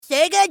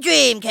Sega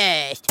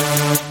Dreamcast.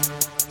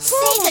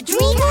 Sega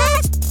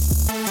Dreamcast?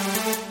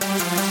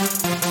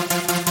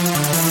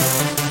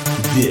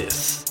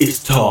 This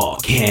is Tall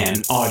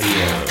Can Audio.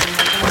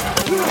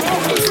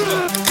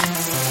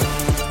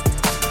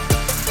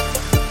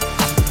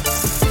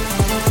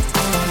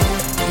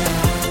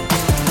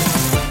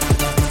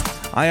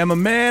 I am a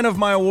man of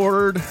my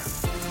word.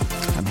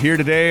 I'm here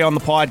today on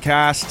the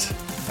podcast,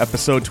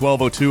 episode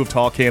 1202 of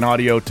Tall Can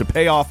Audio, to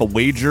pay off a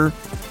wager.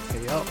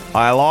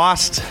 I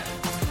lost.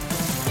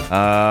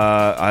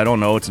 I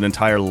don't know, it's an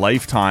entire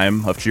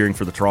lifetime of cheering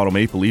for the Toronto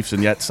Maple Leafs,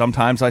 and yet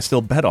sometimes I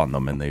still bet on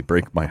them, and they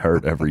break my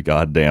heart every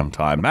goddamn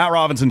time. Matt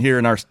Robinson here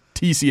in our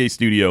TCA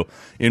studio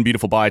in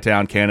beautiful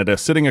Bytown, Canada,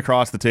 sitting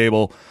across the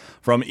table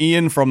from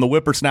Ian from the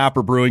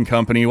SNAPR Brewing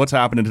Company. What's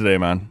happening today,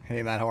 man?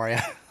 Hey, Matt, how are you?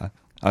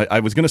 I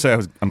was going to say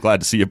I'm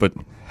glad to see you, but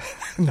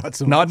not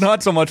so much.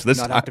 Not so much this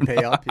time. Not have to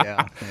pay up,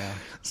 yeah.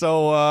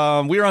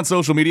 So we are on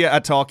social media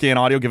at Tall Can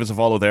Audio. Give us a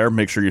follow there.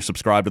 Make sure you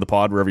subscribe to the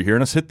pod wherever you're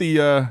hearing us. Hit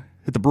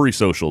the brewery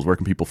socials. Where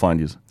can people find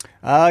you?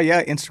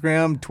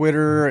 Instagram,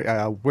 Twitter,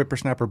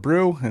 WHIPR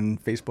Brew,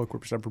 and Facebook,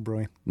 WHIPR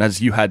Brewing.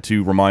 As you had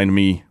to remind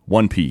me,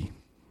 1P.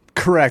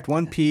 Correct,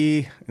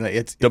 1P.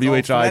 It's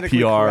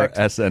WHIPR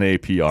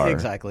SNAPR.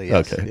 Exactly,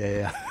 yes.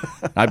 Okay. Yeah.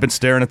 I've been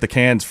staring at the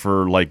cans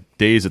for like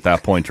days at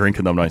that point,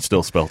 drinking them, and I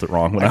still spelled it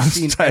wrong when I've I was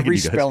seen tagging every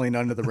you guys. spelling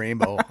under the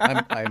rainbow.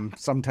 I'm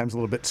sometimes a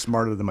little bit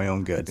smarter than my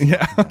own goods.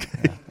 Yeah,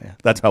 okay. Yeah.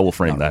 That's how we'll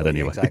frame that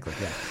anyway. Exactly,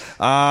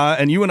 yeah.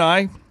 And you and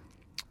I,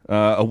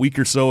 a week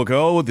or so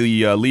ago,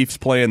 the Leafs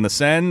playing the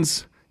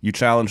Sens. You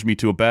challenged me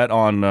to a bet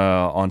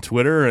on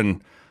Twitter,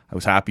 and I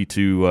was happy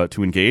to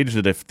engage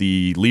that if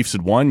the Leafs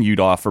had won,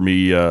 you'd offer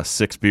me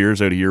 6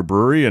 beers out of your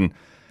brewery, and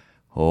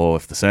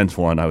if the Sens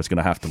won, I was going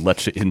to have to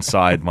let you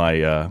inside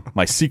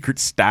my secret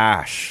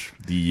stash,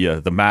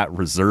 the Matt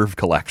Reserve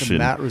collection. The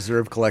Matt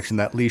Reserve collection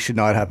that Lee should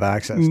not have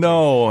access to.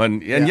 No,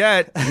 and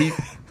yet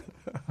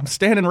I'm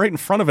standing right in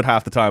front of it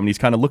half the time, and he's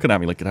kind of looking at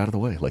me like, get out of the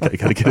way, like I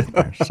got to get in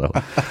there. So,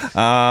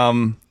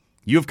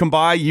 you have come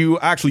by. You've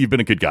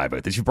been a good guy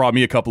about this. You brought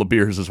me a couple of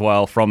beers as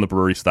well from the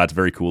brewery, so that's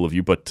very cool of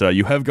you. But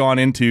you have gone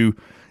into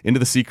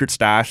the secret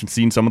stash and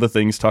seen some of the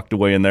things tucked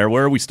away in there.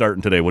 Where are we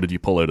starting today? What did you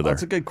pull out of there?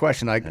 That's a good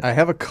question. I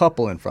have a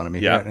couple in front of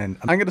me here, and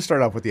I'm going to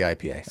start off with the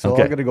IPA. So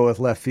Okay. I'm going to go with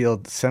Left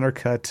Field Center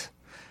Cut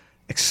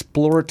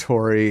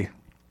Exploratory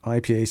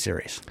IPA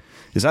Series.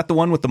 Is that the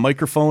one with the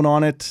microphone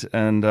on it?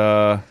 And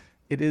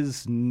It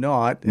is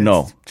not. It's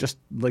No. just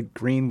like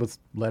green with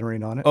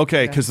lettering on it.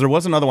 okay, because there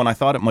was another one. I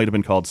thought it might have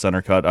been called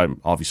Center Cut.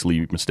 I'm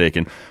obviously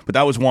mistaken, but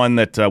that was one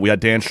that we had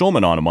Dan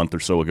Schulman on a month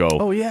or so ago.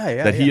 Oh,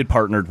 yeah. That he had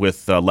partnered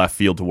with Left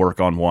Field to work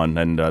on one,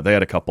 and they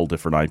had a couple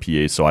different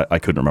IPAs, so I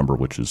couldn't remember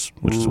which is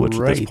which at this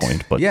Right.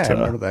 point. But Yeah, I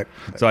remember that.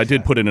 So I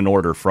did put in an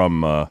order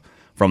from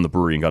the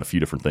brewery and got a few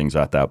different things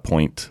at that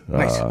point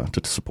Nice.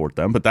 to support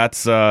them. But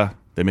that's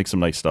they make some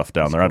nice stuff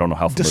down there. I don't know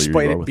how familiar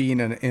Despite you are it with. being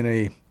in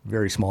a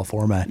very small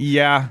format.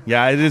 Yeah,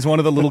 it is one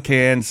of the little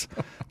cans.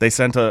 They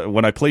sent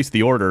when I placed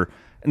the order,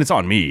 and it's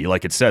on me.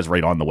 Like it says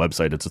right on the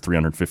website, it's a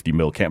 350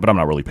 ml can, but I'm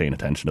not really paying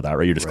attention to that,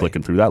 right? You're just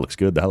clicking through. That looks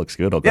good.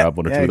 I'll grab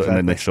one or two, and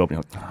then they show up.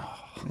 And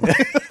you're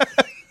like, oh.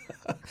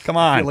 Come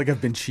on. I feel like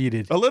I've been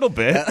cheated. A little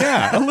bit.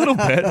 Yeah, a little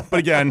bit. But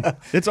again,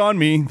 it's on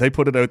me. They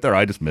put it out there.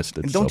 I just missed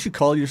it. And don't you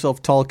call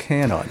yourself Tall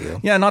Can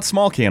Audio? Yeah, not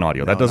small can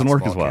audio. That doesn't not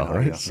work small as well, can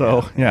right? audio.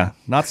 So, yeah,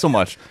 not so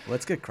much.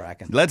 Let's get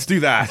cracking. Let's do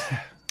that.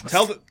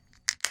 Tell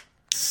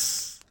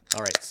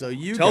All right, so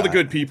the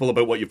good people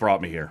about what you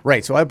brought me here.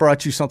 Right, so I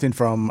brought you something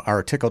from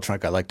our tickle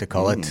trunk, I like to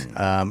call it.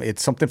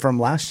 It's something from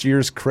last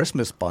year's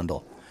Christmas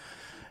bundle,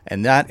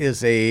 and that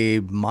is a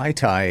Mai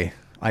Tai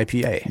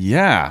IPA.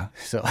 Yeah.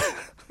 So,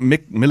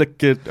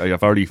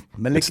 I've already,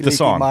 it's the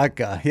song.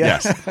 Maka. Yeah.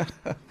 Yes.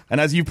 And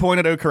as you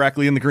pointed out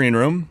correctly in the green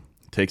room,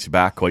 it takes you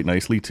back quite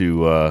nicely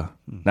to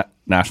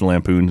National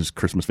Lampoon's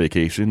Christmas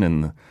Vacation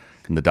and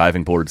the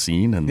diving board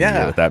scene and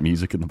that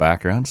music in the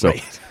background. So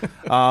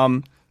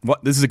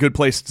this is a good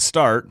place to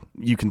start.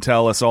 You can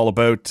tell us all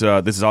about,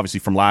 this is obviously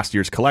from last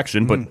year's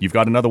collection, but you've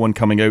got another one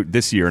coming out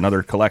this year,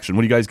 another collection.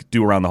 What do you guys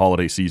do around the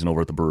holiday season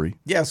over at the brewery?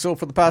 Yeah, so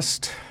for the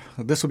past,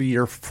 this will be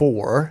year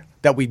 4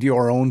 that we do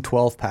our own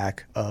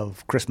 12-pack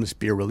of Christmas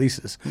beer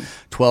releases.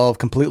 12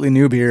 completely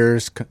new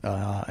beers,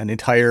 an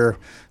entire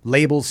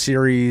label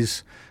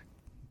series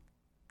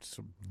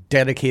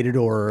dedicated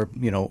or,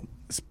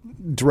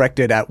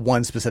 directed at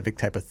one specific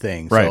type of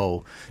thing. Right.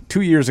 So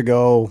 2 years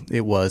ago,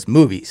 it was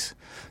movies.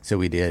 So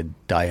we did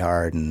Die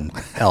Hard and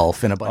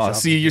Elf and a bunch of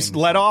See, you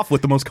let off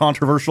with the most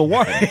controversial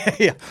one.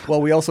 Yeah.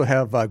 Well, we also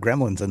have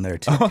Gremlins in there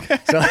too. Okay.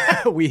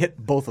 So we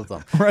hit both of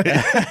them. Right.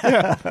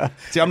 Yeah.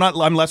 See, I'm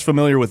less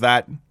familiar with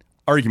that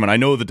argument. I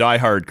know the Die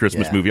Hard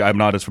Christmas movie. I'm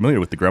not as familiar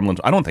with the Gremlins.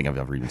 I don't think I've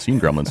ever even seen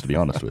Gremlins, to be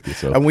honest with you.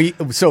 So. And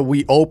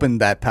we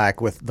opened that pack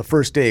with the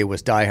first day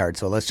was Die Hard.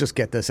 So let's just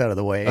get this out of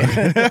the way.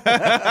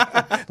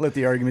 Let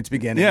the arguments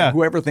begin. Yeah. And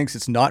whoever thinks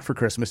it's not for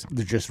Christmas,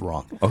 they're just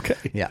wrong. Okay.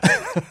 Yeah.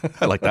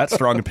 I like that.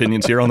 Strong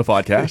opinions here on the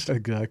podcast.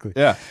 Exactly.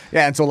 Yeah.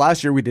 Yeah. And so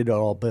last year we did it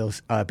all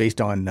based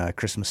on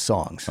Christmas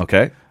songs.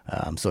 Okay.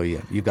 So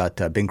you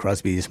got Bing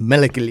Crosby's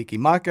Melikaliki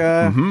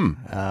Maka,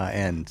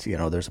 and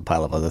there's a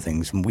pile of other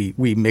things.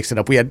 We mix it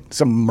up. We had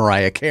some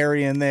Mariah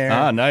Carey in there.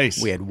 Ah,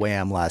 nice. We had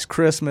Wham! Last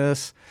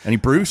Christmas. Any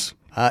Bruce?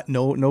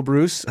 No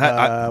Bruce. We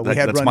had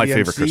that's Run my DMC's,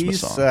 favorite Christmas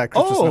song.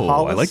 Christmas in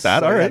Hollis. I like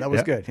that. All So, right. yeah, that was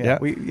Yeah. good.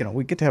 Yeah.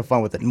 We get to have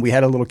fun with it, and we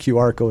had a little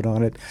QR code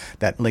on it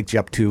that linked you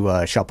up to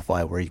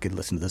Shopify where you could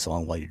listen to the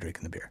song while you're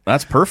drinking the beer.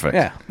 That's perfect.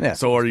 Yeah.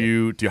 So do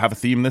you have a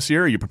theme this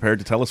year? Are you prepared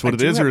to tell us what I it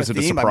do is, or have is it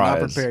theme. a surprise?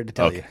 I'm not prepared to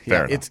tell you.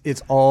 Fair enough.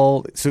 It's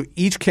all so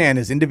each can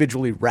is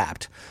individually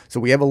wrapped. So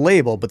we have a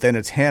label, but then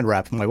it's hand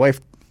wrapped. My wife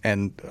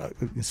and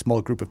a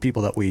small group of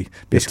people that we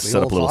basically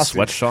set up a little hostage.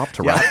 sweatshop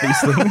to wrap these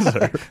things.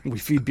 Or? We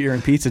feed beer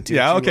and pizza to.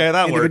 Yeah, okay,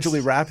 that works. Individually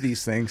wrap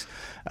these things.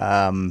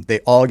 They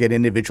all get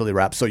individually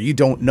wrapped, so you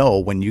don't know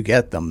when you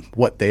get them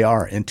what they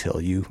are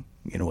until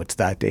it's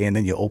that day, and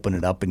then you open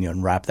it up and you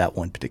unwrap that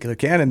one particular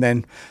can, and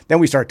then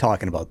we start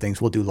talking about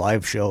things. We'll do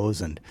live shows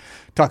and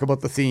talk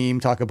about the theme,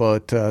 talk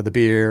about the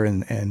beer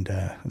and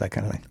that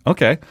kind of thing.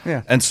 Okay.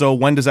 Yeah. And so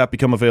when does that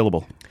become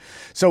available?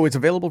 So it's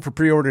available for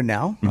pre-order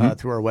now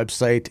through our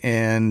website,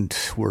 and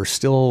we're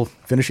still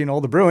finishing all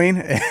the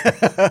brewing.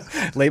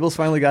 Labels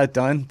finally got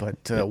done,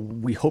 but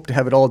we hope to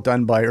have it all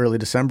done by early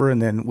December,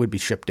 and then would be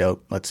shipped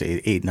out, let's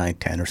say 8, 9,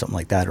 10 or something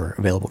like that, or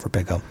available for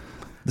pickup.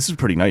 This is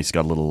pretty nice.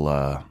 Got a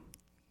little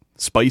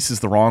spice is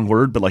the wrong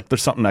word, but like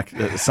there's something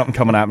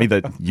coming at me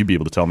that you'd be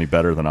able to tell me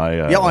better than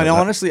I. Yeah, and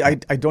honestly, I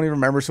don't even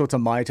remember. So it's a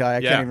Mai Tai.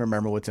 I can't even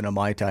remember what's in a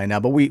Mai Tai now.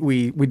 But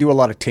we do a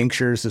lot of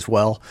tinctures as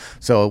well.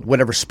 So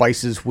whatever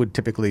spices would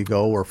typically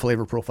go or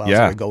flavor profiles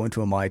that would go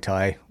into a Mai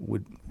Tai,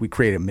 we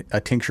create a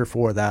tincture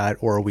for that,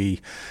 or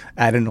we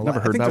add in.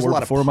 Never heard that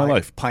word before in my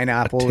life.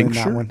 Pineapple in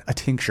that one. A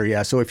tincture,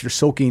 yeah. So if you're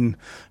soaking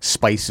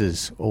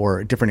spices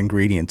or different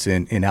ingredients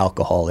in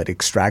alcohol, it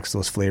extracts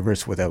those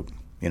flavors without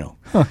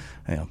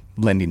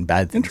lending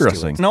bad things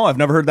Interesting. to it. No, I've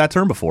never heard that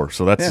term before.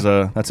 So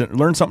that's it.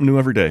 Learn something new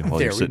every day while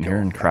you're sitting here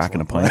and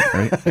cracking a pint,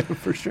 right?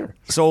 For sure.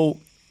 So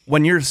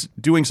when you're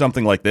doing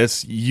something like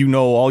this,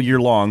 all year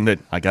long that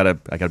I gotta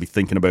be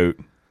thinking about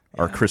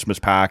our Christmas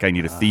pack. I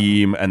need a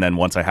theme, and then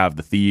once I have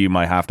the theme,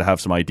 I have to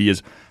have some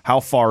ideas. How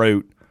far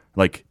out?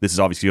 Like this is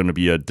obviously going to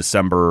be a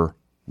December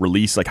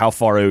release. Like how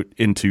far out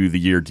into the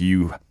year do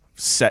you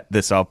set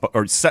this up,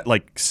 or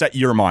set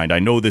your mind? I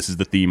know this is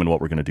the theme and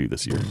what we're going to do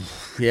this year.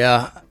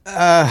 Yeah,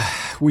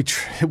 we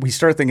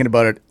start thinking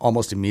about it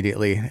almost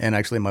immediately. And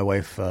actually, my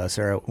wife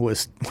Sarah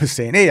was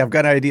saying, "Hey, I've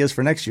got ideas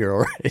for next year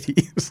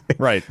already."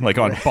 Right, like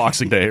on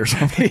Boxing Day or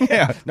something.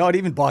 Yeah, not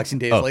even Boxing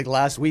Day. Like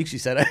last week, she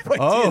said, "I have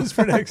ideas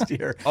for next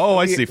year." Oh,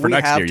 I see. For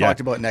next year, we have talked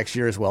about next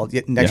year as well.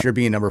 Next year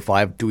being number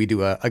 5. Do we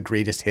do a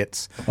greatest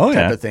hits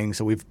type of thing?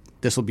 So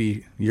this will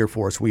be year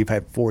 4. So we've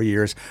had 4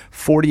 years,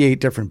 48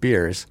 different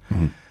beers.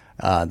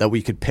 That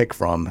we could pick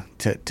from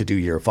to do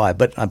year 5,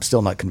 but I'm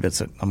still not convinced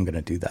that I'm going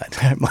to do that.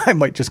 I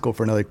might just go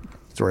for another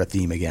sort of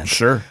theme again.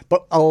 Sure,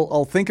 but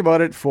I'll think about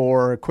it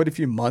for quite a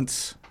few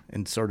months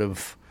and sort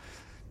of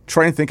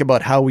try and think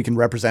about how we can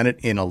represent it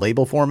in a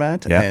label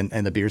format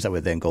and the beers that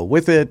would then go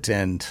with it,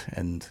 and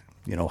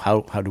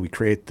how do we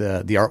create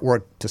the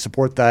artwork to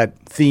support that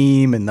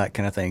theme and that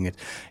kind of thing.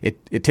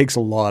 It takes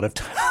a lot of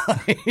time.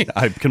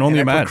 I can only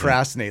imagine. I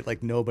procrastinate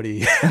like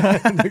nobody's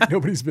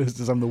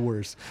business. I'm the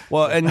worst.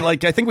 Well, and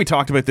like I think we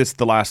talked about this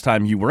the last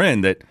time you were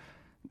in, that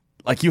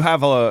like you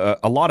have a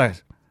lot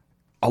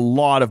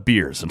of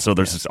beers, and so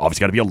there's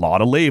obviously got to be a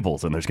lot of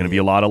labels, and there's going to be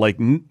a lot of like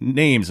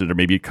names that are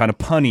maybe kind of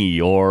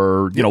punny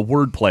or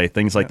wordplay,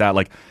 things like that.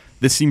 Like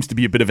this seems to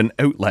be a bit of an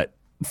outlet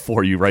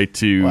for you,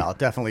 right? Well,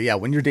 definitely, yeah.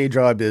 When your day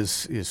job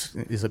is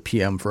a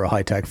PM for a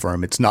high tech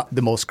firm, it's not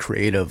the most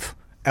creative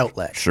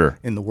outlet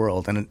in the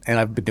world, and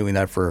I've been doing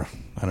that for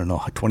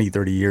 20,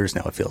 30 years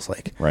now. It feels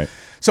like right.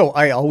 So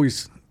I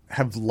always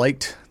have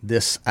liked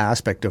this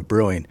aspect of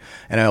brewing,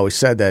 and I always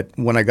said that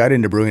when I got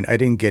into brewing, I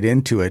didn't get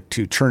into it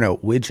to churn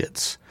out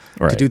widgets,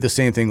 to do the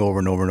same thing over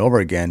and over and over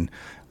again,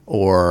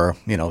 or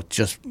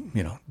just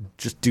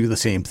do the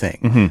same thing.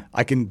 Mm-hmm.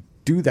 I can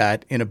do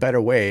that in a better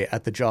way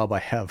at the job I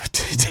have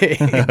today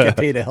and get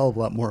paid a hell of a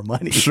lot more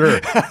money. Sure.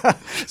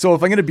 So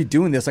if I'm going to be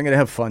doing this, I'm going to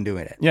have fun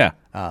doing it. Yeah.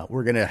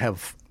 We're going to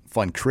have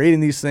fun creating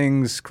these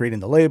things, creating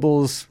the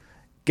labels,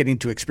 getting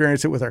to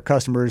experience it with our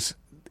customers.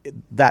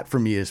 That for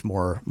me is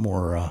more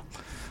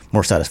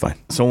satisfying.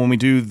 So when we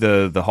do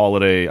the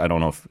holiday, I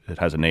don't know if it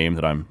has a name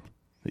that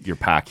your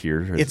pack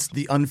here. It's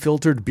the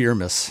unfiltered beer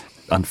miss.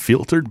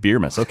 Unfiltered beer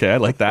miss. Okay, I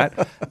like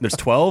that. There's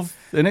 12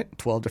 in it?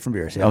 12 different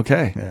beers, yeah.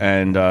 Okay. Yeah.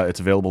 And it's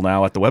available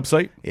now at the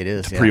website? It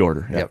is. To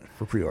pre-order. Yeah,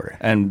 for pre-order.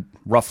 And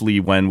roughly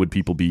when would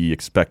people be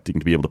expecting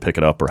to be able to pick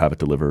it up or have it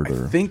delivered?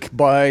 I think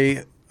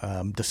by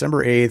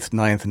December 8th,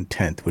 9th, and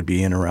 10th would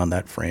be in around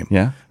that frame.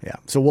 Yeah? Yeah.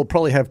 So we'll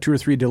probably have 2 or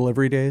 3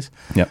 delivery days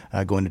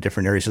going to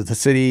different areas of the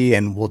city,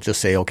 and we'll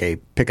just say, okay,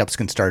 pickups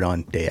can start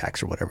on day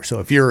X or whatever. So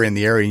if you're in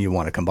the area and you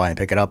want to come by and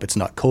pick it up, it's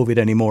not COVID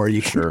anymore.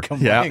 You can come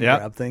by and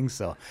grab things.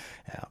 So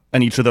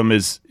And each of them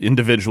is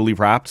individually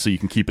wrapped, so you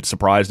can keep it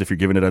surprised if you're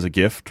giving it as a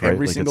gift, right?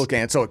 Every single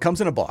can. So it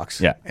comes in a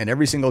box, Yeah. and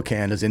every single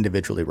can is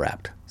individually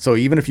wrapped. So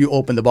even if you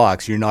open the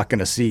box, you're not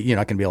going to be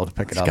able to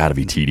pick it up. It's got to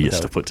be tedious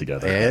to put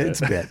together.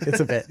 It's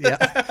a bit,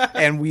 yeah.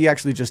 And we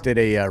actually just did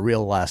a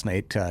reel last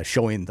night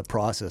showing the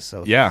process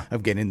of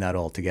getting that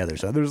all together.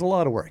 So there's a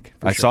lot of work.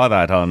 I saw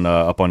that on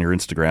up on your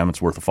Instagram.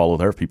 It's worth a follow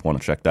there if people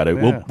want to check that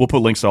out. Yeah. We'll put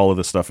links to all of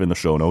this stuff in the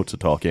show notes at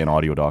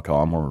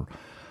talkandaudio.com or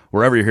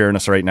wherever you're hearing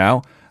us right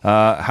now.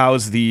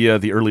 How's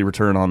the early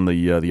return on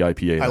the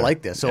IPA? I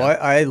like this. So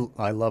I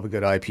love a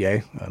good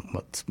IPA.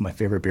 It's my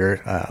favorite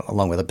beer,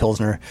 along with a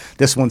Pilsner.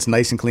 This one's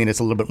nice and clean. It's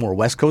a little bit more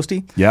West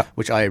Coasty,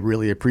 which I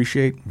really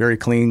appreciate. Very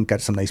clean.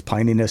 Got some nice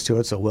pininess to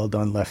it. So well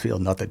done, Left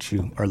Field. Not that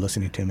you are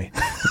listening to me.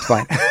 It's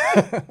fine.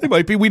 They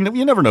might be.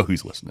 You never know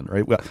who's listening,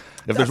 right? Well,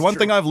 if there's one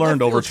thing I've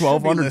learned over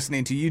 1,200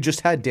 listening to you,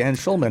 just had Dan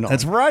Schulman on.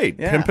 That's right,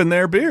 pimping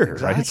their beer,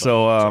 right?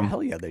 So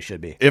hell yeah, they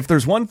should be. If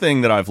there's one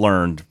thing that I've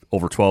learned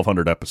over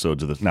 1,200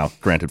 episodes of this, now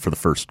granted for the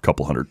first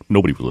couple hundred,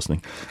 nobody was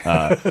listening,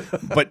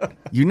 but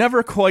you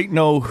never quite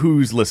know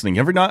who's listening.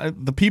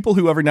 The people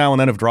who every now and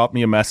then have dropped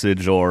me a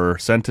message or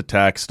sent a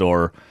text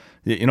or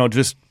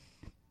just,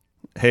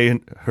 hey,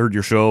 heard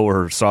your show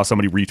or saw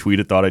somebody retweet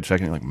it, thought I'd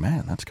check it. You're like,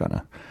 man, that's kind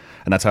of.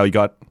 And that's how you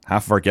got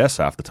half of our guests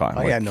half the time.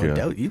 Oh, yeah, no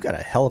doubt. You've got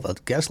a hell of a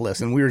guest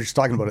list. And we were just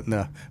talking about it in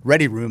the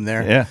ready room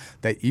there,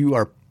 that you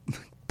are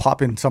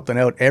popping something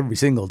out every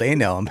single day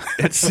now.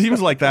 It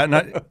seems like that.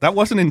 And that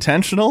wasn't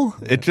intentional.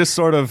 It just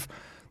sort of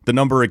the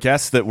number of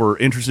guests that were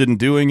interested in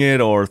doing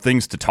it or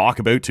things to talk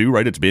about too,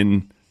 right? It's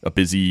been a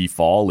busy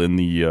fall in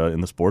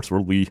the sports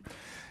world.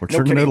 We're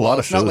churning out a lot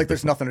of shows. It's not like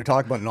there's nothing to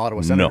talk about in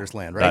Ottawa Senators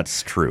land, right?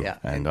 That's true. Yeah.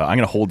 And I'm going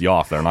to hold you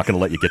off there. I'm not going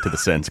to let you get to the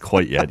Sens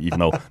quite yet, even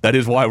though that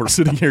is why we're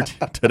sitting here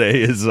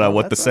today is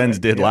what the Sens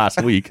did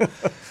last week.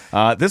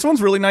 This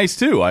one's really nice,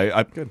 too.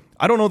 I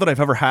don't know that I've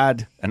ever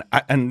had,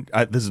 and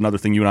this is another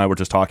thing you and I were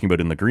just talking about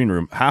in the green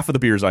room, half of the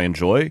beers I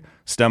enjoy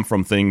stem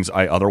from things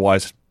I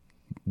otherwise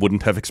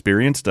wouldn't have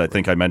experienced. I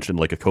think I mentioned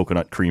like a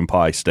coconut cream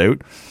pie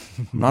stout.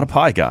 I'm not a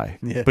pie guy,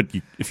 but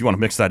if you want to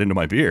mix that into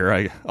my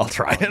beer, I'll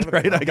try it,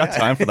 right? I got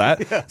time for that.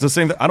 It's the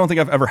same. I don't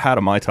think I've ever had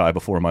a Mai Tai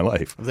before in my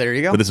life. There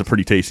you go. But it's a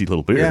pretty tasty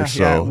little beer.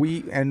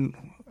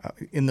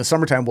 In the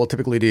summertime, we'll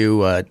typically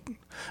do a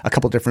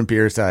couple different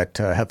beers that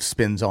have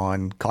spins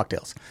on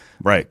cocktails.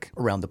 Right. Like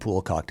around the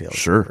pool cocktails.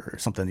 Sure. Or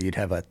something that you'd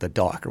have at the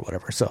dock or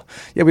whatever. So,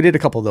 yeah, we did a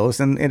couple of those,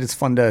 and it's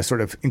fun to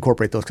sort of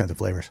incorporate those kinds of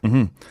flavors.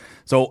 Mm-hmm.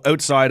 So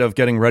outside of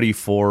getting ready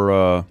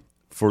for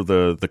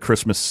the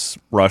Christmas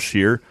rush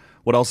here,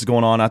 what else is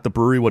going on at the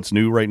brewery? What's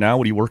new right now?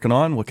 What are you working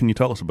on? What can you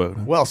tell us about?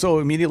 Well, so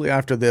immediately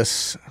after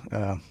this,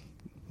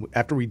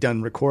 after we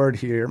done record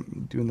here,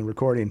 doing the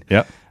recording,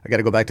 I got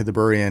to go back to the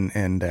brewery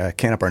and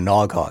can up our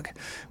Nog Hog,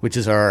 which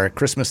is our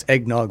Christmas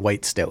eggnog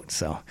white stout.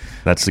 So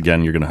that's,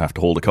 again, you're going to have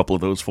to hold a couple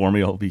of those for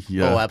me. I'll be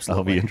absolutely.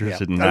 I'll be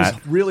interested in that. I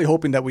was really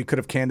hoping that we could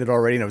have canned it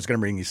already, and I was going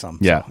to bring you some.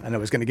 Yeah, and I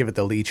was going to give it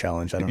the Lee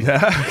challenge. I don't know.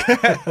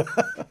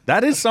 Yeah,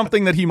 that is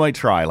something that he might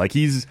try. Like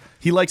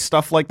he likes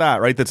stuff like that,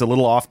 right? That's a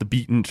little off the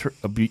beaten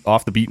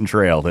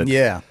trail.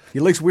 That he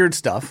likes weird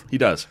stuff. He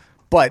does,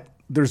 but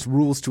there's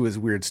rules to his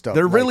weird stuff.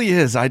 There really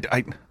is. And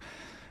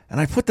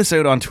I put this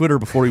out on Twitter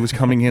before he was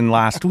coming in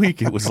last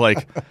week. It was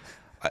like,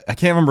 I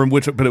can't remember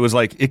which, but it was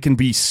like, it can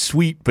be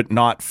sweet but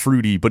not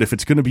fruity. But if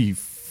it's going to be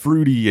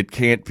fruity, it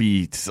can't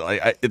be.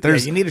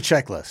 You need a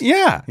checklist.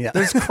 Yeah.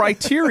 There's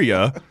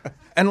criteria.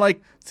 And like,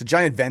 it's a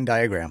giant Venn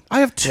diagram. I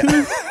have two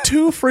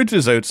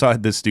fridges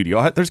outside this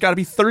studio. There's got to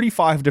be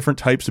 35 different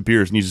types of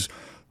beers. And he's just,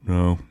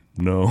 no.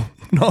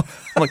 I'm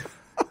like,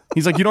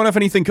 he's like, you don't have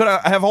anything good.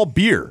 I have all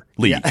beer,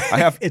 Lee. I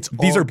have.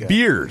 These are good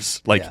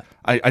beers. Like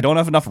I don't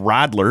have enough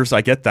Radlers.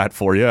 I get that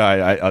for you.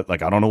 I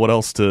don't know what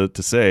else to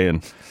say.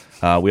 And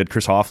we had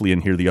Chris Hoffley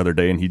in here the other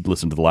day, and he'd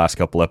listened to the last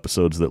couple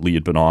episodes that Lee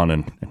had been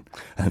on,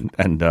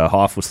 and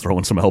Hoff was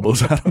throwing some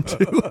elbows at him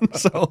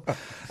too.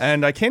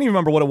 And I can't even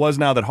remember what it was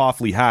now that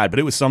Hoffley had, but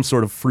it was some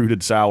sort of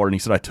fruited sour. And he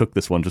said, I took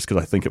this one just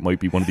because I think it might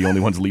be one of the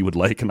only ones Lee would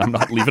like, and I'm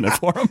not leaving it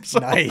for him. So.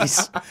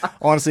 Nice.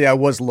 Honestly, I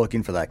was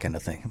looking for that kind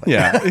of thing.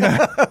 Yeah.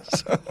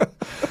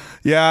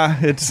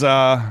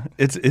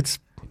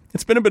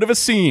 It's been a bit of a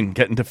scene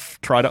getting to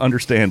try to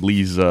understand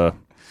Lee's beer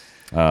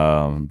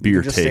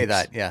just takes. Say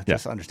that,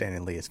 just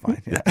understanding Lee is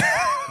fine. Yeah.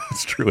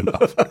 It's true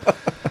enough.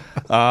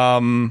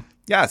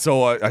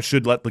 So I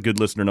should let the good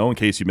listener know in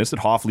case you missed it.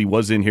 Hoffley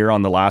was in here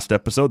on the last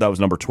episode. That was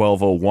number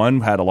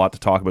 1201. Had a lot to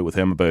talk about with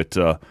him about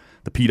the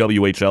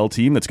PWHL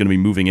team that's going to be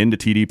moving into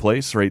TD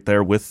Place right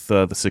there with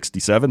the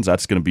 67s.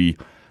 That's going to be,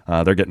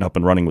 they're getting up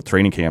and running with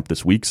training camp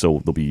this week, so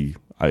there'll be,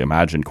 I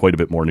imagine, quite a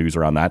bit more news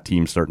around that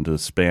team starting to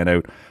span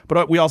out.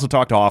 But we also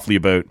talked to Hoffley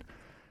about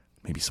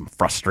maybe some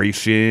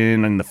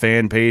frustration in the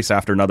fan base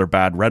after another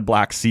bad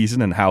Red-Black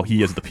season and how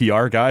he, as the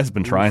PR guy, has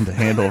been trying to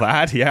handle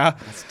that. Yeah.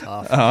 That's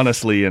tough.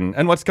 Honestly,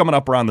 and what's coming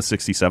up around the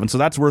 67. So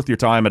that's worth your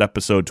time at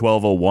episode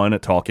 1201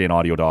 at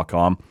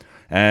talkandaudio.com.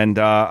 And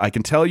I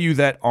can tell you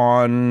that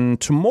on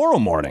tomorrow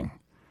morning,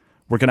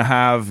 we're going to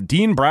have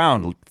Dean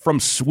Brown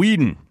from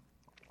Sweden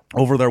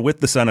over there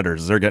with the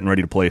Senators. They're getting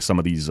ready to play some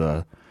of these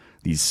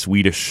these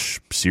Swedish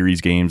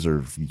series games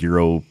or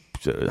Euro.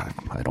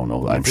 I don't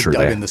know. I'm sure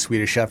Doug in the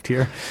Swedish chef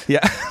here.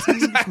 Yeah,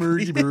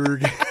 exactly.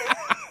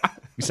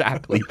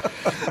 Exactly.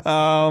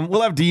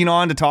 We'll have Dean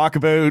on to talk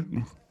about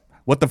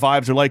what the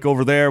vibes are like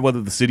over there,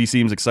 whether the city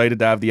seems excited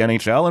to have the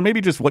NHL, and maybe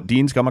just what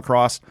Dean's come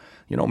across,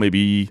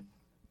 maybe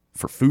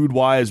for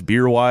food-wise,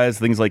 beer-wise,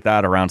 things like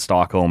that around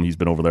Stockholm. He's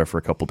been over there for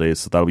a couple days,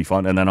 so that'll be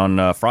fun. And then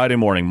on Friday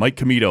morning, Mike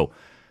Comito,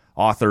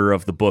 author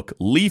of the book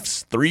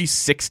Leafs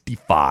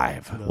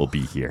 365, will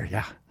be here.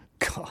 Yeah.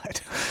 God.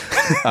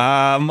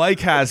 Mike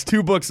has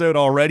 2 books out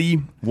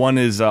already. One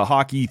is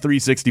Hockey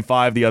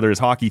 365. The other is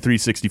Hockey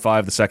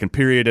 365, the second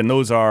period. And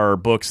those are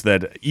books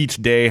that each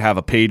day have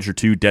a page or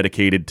two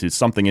dedicated to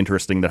something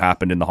interesting that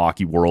happened in the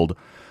hockey world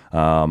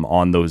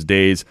on those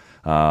days.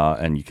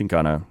 And you can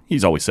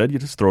he's always said, you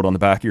just throw it on the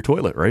back of your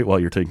toilet, right?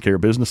 While you're taking care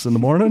of business in the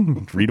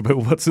morning, read about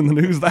what's in the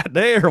news that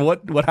day or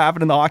what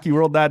happened in the hockey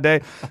world that day.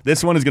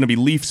 This one is going to be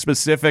Leaf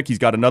specific. He's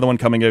got another one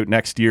coming out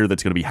next year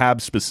that's going to be Habs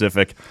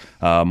specific.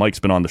 Mike's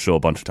been on the show a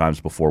bunch of times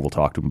before. We'll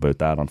talk to him about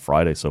that on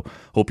Friday. So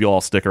hope you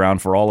all stick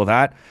around for all of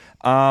that.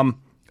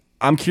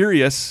 I'm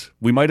curious.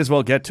 We might as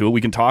well get to it.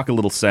 We can talk a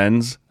little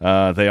Sens.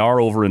 They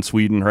are over in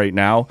Sweden right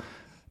now.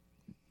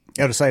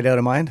 Out of sight, out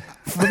of mind?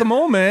 For the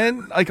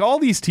moment, like all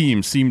these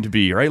teams seem to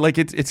be, right? Like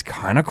it's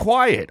kind of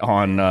quiet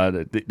on,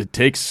 it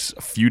takes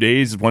a few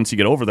days once you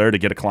get over there to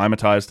get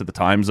acclimatized to the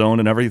time zone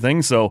and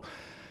everything. So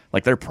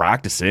like they're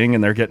practicing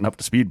and they're getting up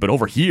to speed. But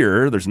over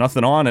here, there's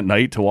nothing on at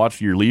night to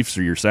watch your Leafs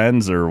or your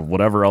Sens or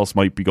whatever else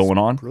might be going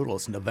on. Brutal.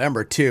 It's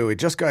November too. It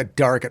just got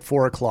dark at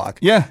 4:00.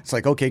 Yeah. It's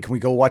like, okay, can we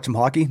go watch some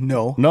hockey?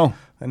 No.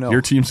 I know.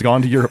 Your team's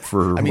gone to Europe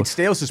for... I mean,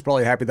 Stales is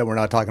probably happy that we're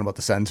not talking about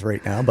the Sens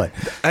right now, but...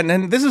 And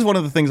then this is one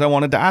of the things I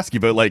wanted to ask you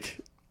about,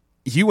 like,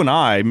 you and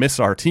I miss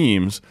our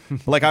teams.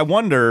 Like, I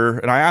wonder,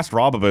 and I asked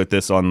Rob about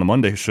this on the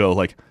Monday show,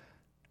 like,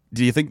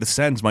 do you think the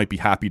Sens might be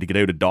happy to get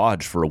out of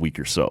Dodge for a week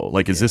or so?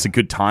 Like, is this a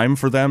good time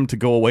for them to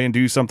go away and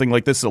do something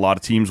like this? A lot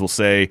of teams will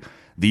say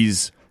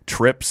these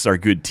trips are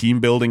good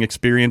team-building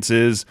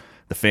experiences.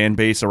 The fan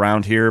base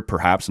around here,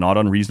 perhaps not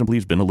unreasonably,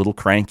 has been a little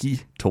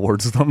cranky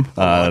towards them.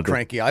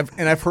 Cranky. I've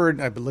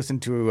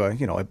listened to,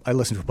 I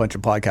listen to a bunch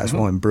of podcasts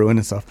while I'm brewing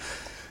and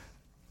stuff.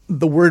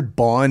 The word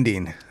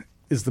bonding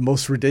is the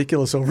most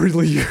ridiculous,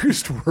 overly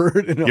used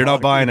word. You're not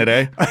buying it,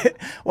 eh?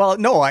 Well,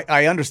 no,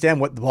 I understand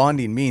what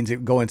bonding means.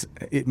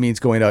 It means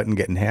going out and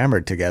getting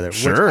hammered together.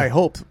 Sure. Which I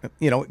hope,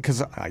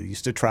 because I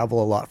used to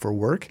travel a lot for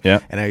work. Yeah.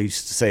 And I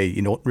used to say,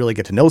 you don't really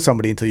get to know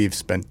somebody until you've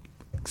spent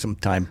some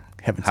time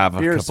having some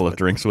beers a couple of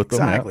drinks with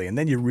them. Exactly. Yeah. And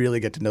then you really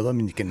get to know them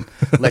and you can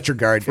let your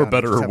guard for down.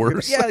 better or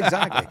worse. Yeah,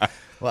 exactly.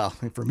 Well,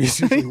 for me, it's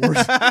usually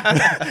worse.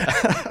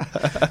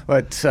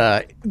 But,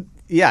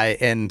 yeah,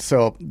 and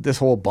so this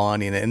whole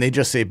bonding, and they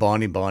just say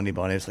bonding.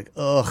 It's like,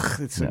 ugh,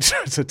 it's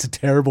a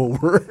terrible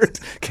word.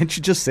 Can't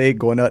you just say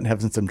going out and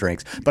having some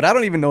drinks? But I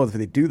don't even know if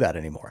they do that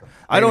anymore.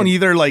 I don't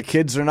either. Like,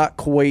 kids are not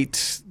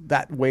quite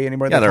that way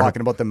anymore. They're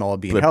talking about them all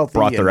being healthy.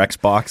 Brought their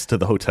Xbox to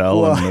the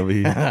hotel.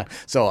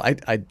 So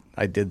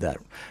I did that.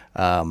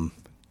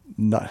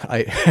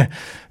 It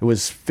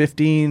was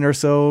 15 or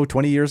so,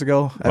 20 years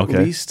ago at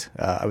least.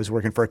 I was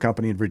working for a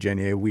company in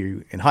Virginia. We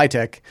were in high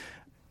tech,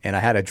 and I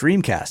had a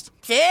Dreamcast.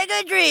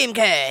 Sega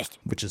Dreamcast.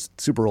 Which is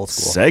super old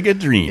school. Sega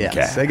Dreamcast.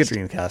 Yeah, Sega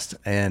Dreamcast.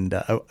 And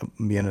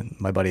me and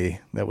my buddy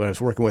that I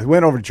was working with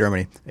went over to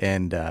Germany,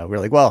 and we were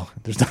like, well,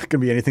 there's not going to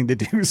be anything to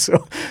do,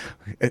 so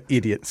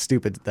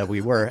stupid that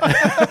we were.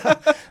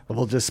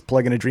 We'll just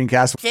plug in a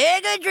Dreamcast.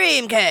 Sega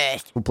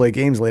Dreamcast. We'll play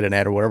games late at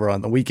night or whatever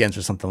on the weekends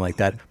or something like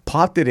that.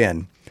 Popped it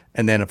in.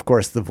 And then, of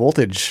course, the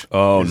voltage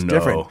is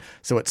different.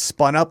 So it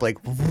spun up like,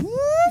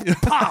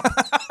 whoop, pop.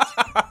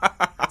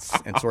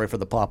 And sorry for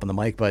the pop on the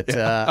mic, but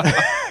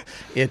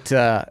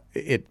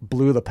it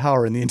blew the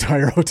power in the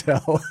entire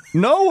hotel.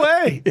 No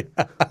way.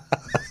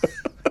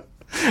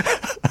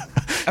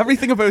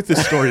 Everything about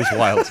this story is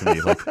wild to me.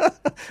 Like,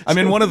 I'm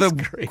in one of the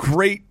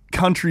great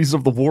countries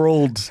of the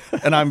world,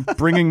 and I'm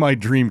bringing my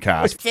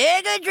Dreamcast.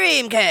 Sega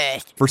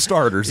Dreamcast. For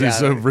starters,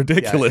 is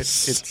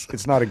ridiculous. Yeah,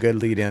 it's not a good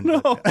lead-in.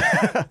 No.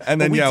 And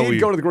then we did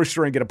go to the grocery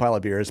store and get a pile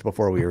of beers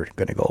before we were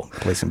going to go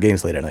play some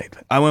games late at night.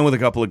 I went with a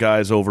couple of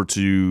guys over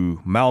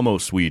to Malmo,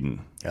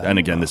 Sweden. And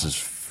again, this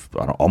is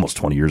almost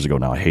 20 years ago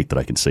now. I hate that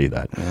I can say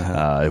that.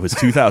 It was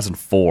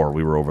 2004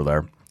 we were over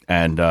there.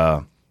 And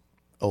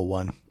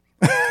 01.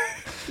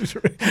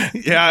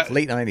 Yeah,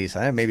 late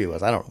 90s. Maybe it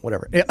was. I don't know.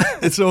 Whatever. Yeah.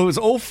 So it was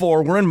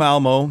 04. We're in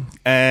Malmo,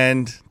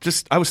 and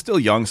I was still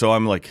young, so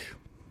I'm like,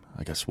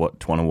 I guess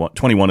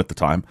 21 at the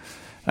time.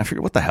 I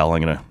figured, what the hell?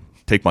 I'm gonna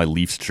take my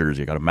Leafs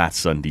jersey. I got a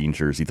Mats Sundin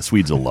jersey. The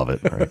Swedes will love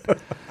it, right?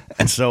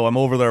 And so I'm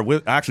over there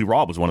with. Actually,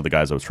 Rob was one of the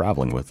guys I was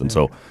traveling with, and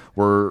so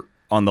we're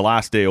on the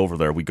last day over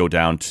there. We go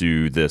down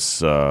to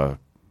this. We're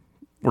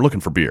looking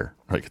for beer,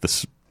 like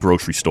this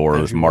grocery store,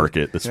 this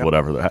market, this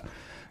whatever that.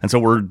 And so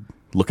we're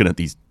looking at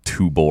these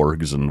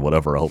Tuborgs and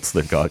whatever else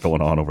they've got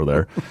going on over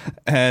there.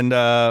 And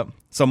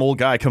some old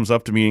guy comes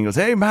up to me and goes,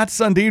 "Hey, Matt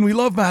Sundin, we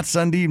love Matt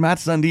Sundin. Matt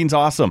Sundin's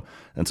awesome."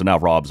 And so now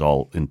Rob's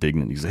all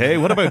indignant. He says, "Hey,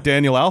 what about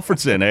Daniel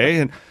Alfredson,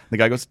 eh?" And the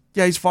guy goes,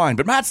 "Yeah, he's fine,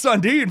 but Matt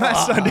Sundin's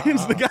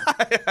the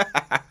guy."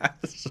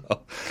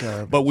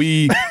 But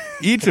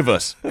each of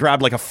us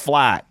grabbed like a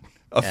flat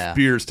of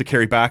beers to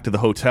carry back to the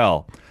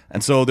hotel.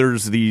 And so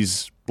there's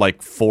these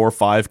like 4 or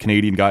 5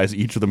 Canadian guys,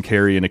 each of them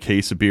carrying a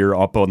case of beer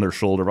up on their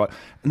shoulder.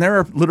 And there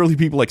are literally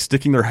people like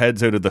sticking their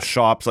heads out of the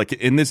shops. Like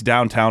in this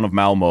downtown of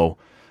Malmo,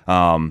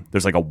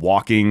 there's like a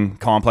walking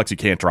complex. You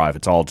can't drive.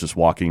 It's all just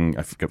walking.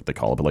 I forget what they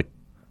call it, but like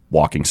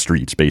walking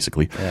streets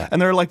basically. Yeah.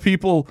 And there are like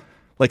people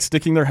like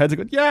sticking their heads and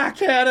going, "Yeah,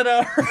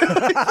 Canada."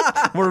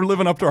 We're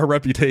living up to our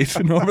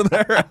reputation over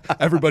there.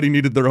 Everybody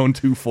needed their own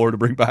 2-4 to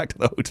bring back to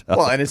the hotel.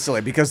 Well, and it's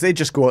silly because they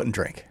just go out and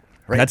drink.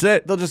 Right? That's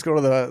it. They'll just go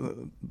to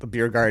the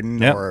beer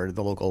garden or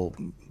the local,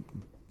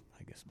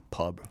 I guess,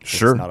 pub.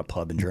 Sure. It's not a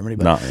pub in Germany,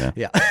 but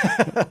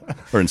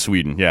or in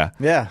Sweden,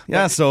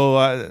 yeah. So,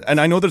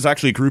 and I know there's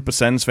actually a group of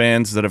Sens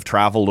fans that have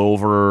traveled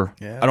over.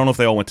 Yeah. I don't know if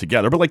they all went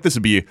together, but like this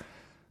would be,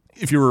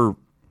 if you were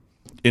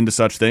into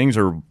such things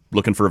or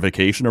looking for a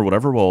vacation or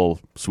whatever, well,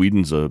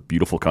 Sweden's a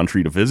beautiful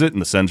country to visit,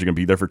 and the Sens are going to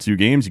be there for 2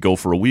 games. You go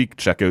for a week,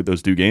 check out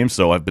those 2 games.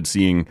 So I've been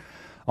seeing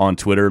on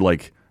Twitter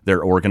like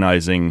they're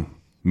organizing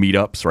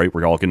meetups, right?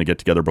 We're all going to get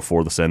together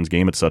before the Sens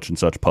game at such and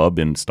such pub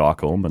in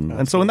Stockholm,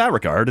 and so in that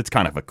regard, it's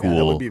kind of a cool. Yeah,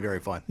 that would be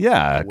very fun.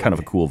 Yeah, kind of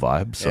a cool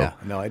vibe. So yeah,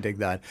 no, I dig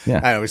that. Yeah.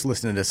 I was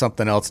listening to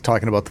something else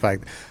talking about the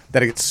fact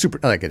that it gets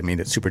super. Like, I mean,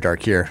 it's super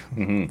dark here,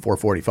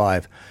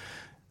 4:45,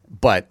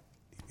 but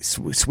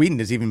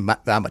Sweden is even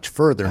that much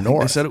further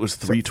north. They said it was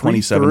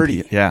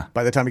 3:27. Yeah,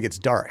 by the time it gets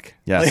dark.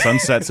 Yeah,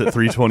 sunsets at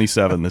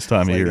 3:27 this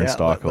time of year in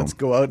Stockholm. Let's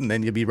go out and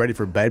then you'll be ready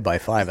for bed by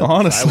 5.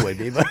 Honestly, I would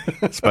be, but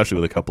especially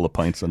with a couple of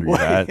pints under your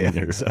hat. Yeah,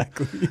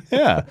 exactly.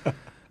 Yeah,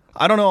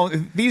 I don't know.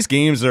 These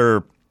games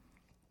are,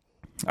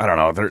 I don't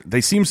know.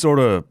 They seem sort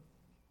of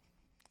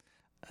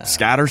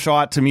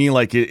scattershot to me.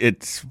 Like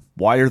it's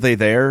why are they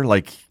there?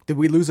 Like, did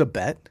we lose a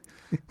bet?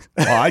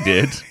 Well, I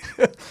did.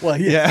 Well,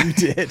 yeah, you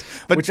did.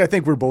 But, which I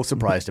think we're both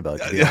surprised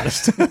about, to be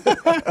honest.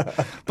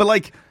 But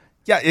like,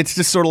 yeah, it's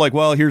just sort of like,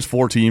 well, here's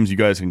 4 teams you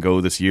guys can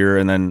go this year.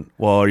 And then,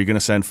 well, are you going to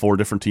send 4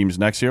 different teams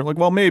next year? Like,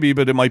 well, maybe,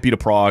 but it might be to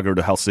Prague or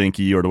to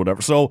Helsinki or to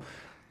whatever. So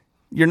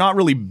you're not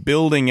really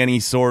building any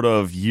sort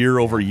of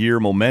year-over-year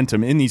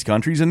momentum in these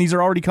countries. And these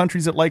are already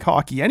countries that like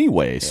hockey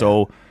anyway. Yeah.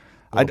 So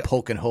I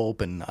poke and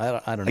hope and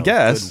I don't know, I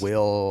guess.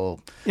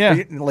 Goodwill.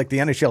 Yeah. Like the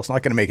NHL's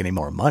not going to make any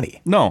more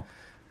money. No.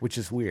 Which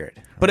is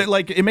weird. But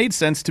it made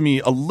sense to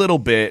me a little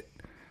bit.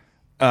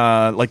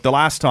 Like the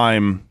last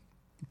time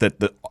that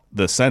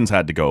the Sens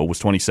had to go was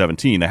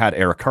 2017. They had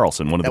Erik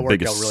Karlsson, one of the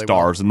biggest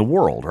stars in the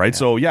world, right? Yeah.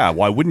 So, yeah,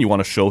 why wouldn't you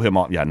want to show him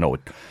off? Yeah, no.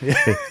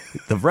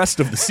 The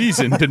rest of the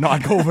season did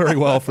not go very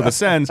well for the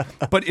Sens.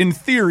 But in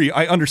theory,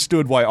 I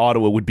understood why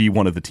Ottawa would be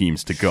one of the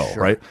teams to go,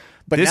 right?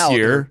 But this now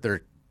year,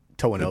 they're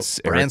towing out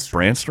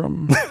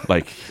Brandstrom.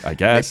 Like, I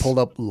guess. They pulled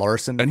up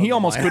Larson. And he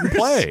almost couldn't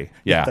play.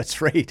 Yeah.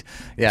 That's right.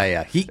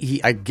 Yeah. He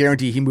I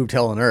guarantee he moved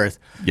hell on earth.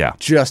 Yeah.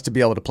 Just to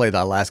be able to play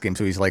that last game.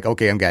 So he's like,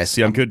 okay, I'm good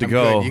to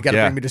go. Good. You got to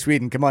bring me to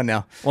Sweden. Come on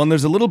now. Well, and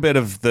there's a little bit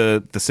of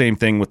the same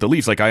thing with the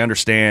Leafs. Like, I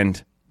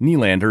understand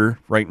Nylander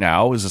right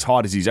now is as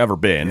hot as he's ever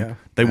been. Yeah.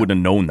 They wouldn't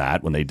have known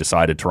that when they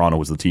decided Toronto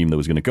was the team that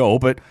was going to go.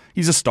 But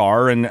he's a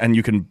star, and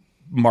you can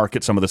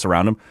market some of this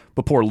around him.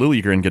 But poor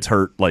Liljegren gets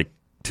hurt, like,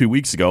 2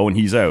 weeks ago, and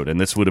he's out, and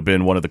this would have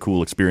been one of the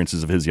cool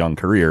experiences of his young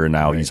career, and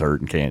now he's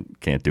hurt and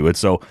can't do it.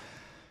 So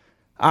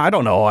I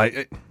don't know.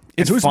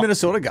 Who's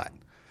Minnesota got?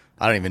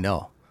 I don't even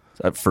know.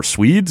 For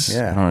Swedes,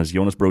 I don't know, is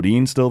Jonas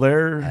Brodin still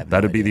there?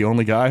 That'd be the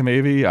only guy,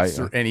 maybe. Is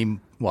there any?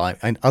 Well,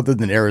 other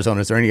than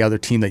Arizona, is there any other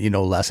team that you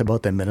know less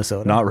about than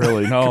Minnesota? Not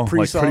really. No,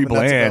 like pretty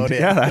bland.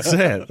 Yeah, that's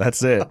it.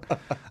 That's it.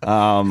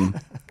 And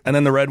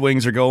then the Red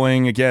Wings are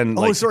going again.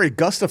 Oh, sorry,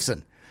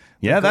 Gustafsson.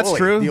 Yeah, that's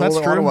true. The old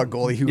Ottawa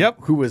goalie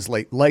who was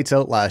like lights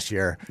out last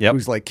year. Yep.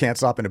 Who's like can't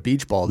stop in a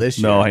beach ball this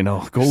year. No, I know.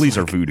 Goalies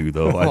are voodoo,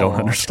 though. I don't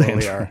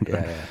understand. They are.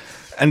 Yeah.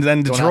 And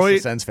then Detroit. Don't ask the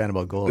Sens fan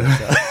about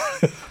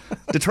goalies.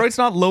 Detroit's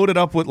not loaded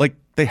up with, like,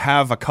 they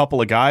have a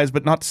couple of guys,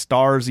 but not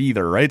stars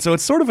either, right? So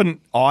it's sort of an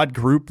odd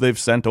group they've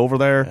sent over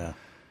there. Yeah.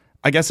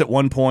 I guess at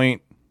one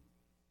point,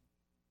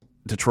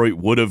 Detroit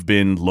would have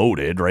been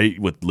loaded, right,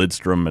 with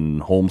Lidstrom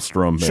and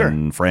Holmstrom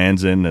and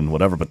Franzen and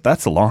whatever, but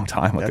that's a long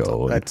time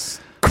ago. That's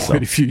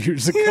quite a few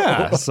years ago.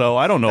 Yeah, so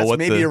I don't know what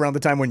maybe around the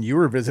time when you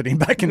were visiting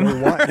back in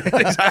Rwanda.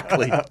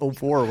 Exactly.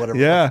 04 or whatever.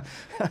 Yeah.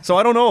 So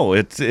I don't know.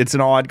 It's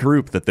an odd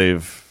group that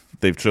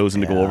they've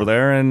chosen to go over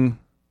there, and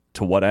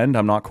to what end,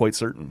 I'm not quite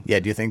certain. Yeah,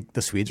 do you think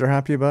the Swedes are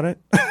happy about it?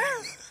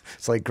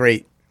 It's like,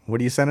 great.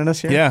 What are you sending us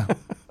here? Yeah.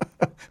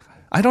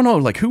 I don't know.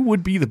 Like, who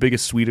would be the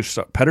biggest Swedish?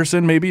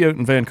 Pedersen, maybe out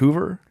in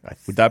Vancouver.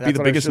 Would that be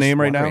the biggest name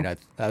right now?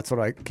 That's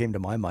what came to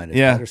my mind.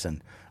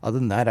 Pedersen. Other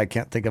than that, I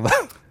can't think of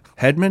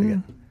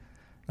Hedman.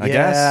 I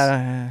guess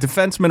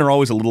defensemen are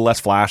always a little less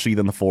flashy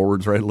than the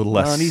forwards, right? A little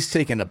less. And he's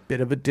taken a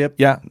bit of a dip.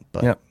 Yeah,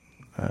 but,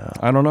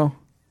 I don't know.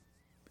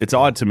 It's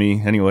odd to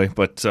me anyway,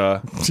 but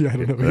I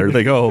don't know. there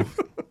they go.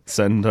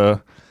 Send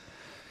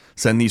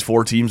these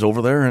 4 teams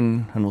over there,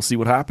 and we'll see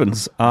what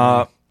happens.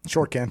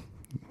 Short can.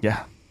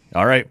 Yeah.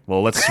 All right.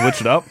 Well, let's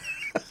switch it up.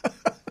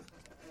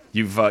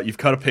 You've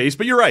cut a pace,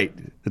 but you're right.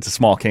 It's a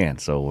small can,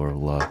 so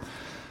we'll.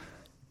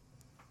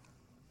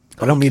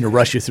 I don't mean to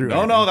rush you through.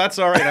 No, that's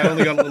all right. I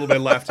only got a little bit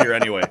left here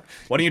anyway.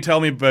 Why don't you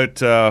tell me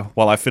about,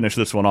 while I finish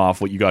this one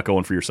off, what you got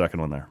going for your second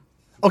one there?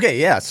 Okay,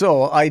 yeah.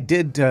 So I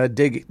did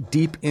dig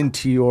deep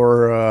into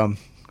your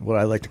what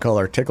I like to call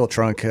our tickle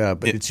trunk,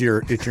 but it's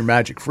your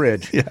magic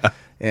fridge. Yeah.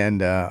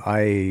 And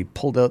I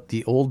pulled out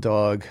the Old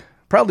Dog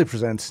proudly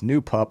presents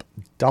new pup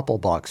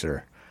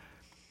Doppelboxer.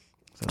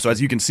 So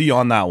as you can see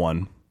on that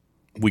one,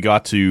 we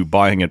got to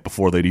buying it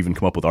before they'd even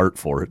come up with art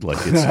for it. Like,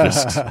 it's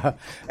just...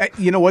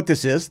 You know what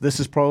this is? This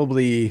is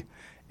probably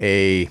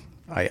I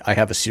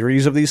have a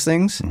series of these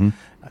things. Mm-hmm.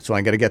 So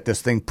I'm going to get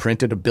this thing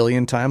printed 1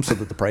 billion times so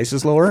that the price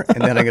is lower.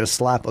 And then I'm going to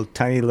slap a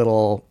tiny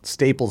little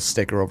Staples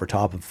sticker over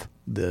top of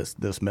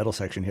this metal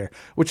section here,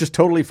 which is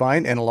totally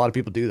fine. And a lot of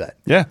people do that.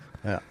 Yeah.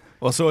 Yeah.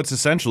 Well, so it's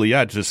essentially,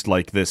 just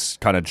like this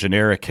kind of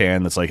generic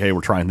can that's like, hey,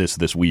 we're trying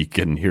this week,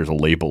 and here's a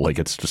label. Like,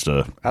 it's just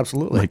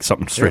absolutely like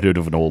something straight out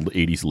of an old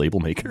 80s label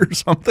maker or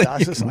something.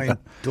 Das ist ein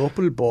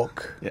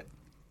Doppelbock. Yeah.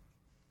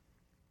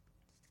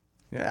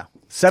 Yeah.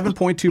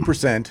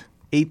 7.2%,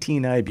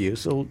 18 IBU.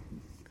 So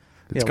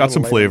it's got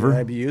some flavor.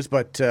 IBUs,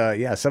 but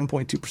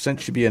 7.2%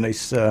 should be a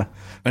nice. And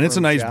it's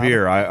a nice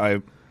beer.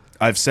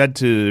 I've said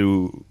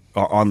to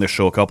on this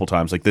show a couple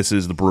times, like, this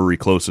is the brewery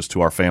closest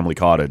to our family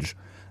cottage.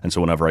 And so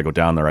whenever I go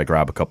down there, I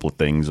grab a couple of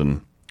things.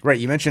 And right,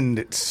 you mentioned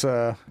it's...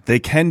 They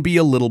can be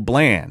a little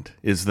bland,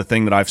 is the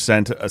thing that I've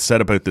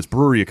said about this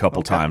brewery a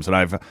couple times. And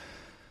I've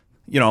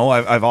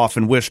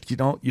often wished,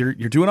 you're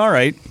doing all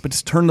right, but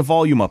just turn the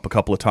volume up a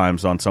couple of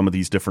times on some of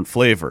these different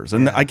flavors.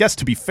 And I guess,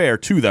 to be fair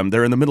to them,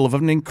 they're in the middle of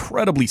an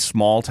incredibly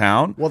small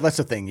town. Well, that's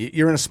the thing.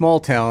 You're in a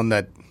small town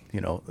that...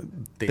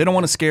 they don't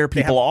want to scare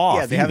people off.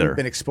 Yeah, they either. haven't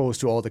been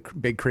exposed to all the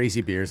big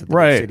crazy beers that the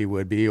big city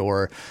would be,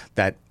 or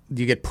that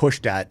you get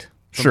pushed at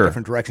from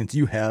different directions.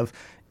 You have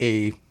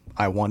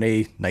I want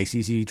a nice,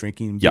 easy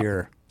drinking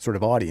beer sort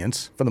of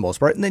audience for the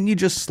most part, and then you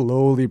just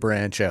slowly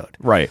branch out.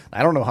 Right.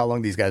 I don't know how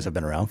long these guys have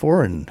been around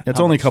for, and it's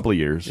only a couple of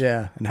years.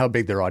 Yeah, and how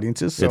big their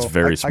audience is. So it's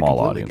very small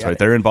audience, right?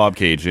 They're in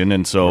Bobcaygeon,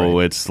 and so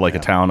it's like a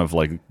town of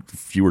like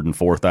fewer than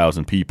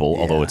 4,000 people,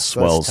 although it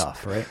swells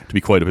tough, right? to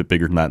be quite a bit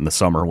bigger than that in the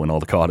summer when all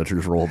the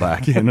cottagers roll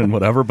back in and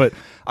whatever. But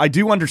I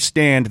do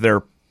understand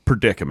their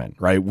predicament,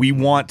 right? We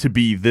want to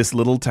be this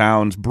little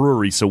town's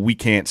brewery, so we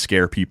can't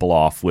scare people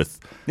off with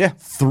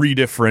 3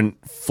 different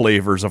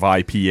flavors of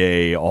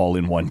IPA all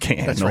in one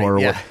can. That's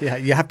right. Yeah,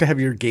 you have to have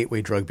your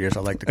gateway drug beers, I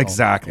like to call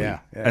exactly. them.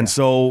 And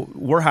so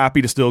we're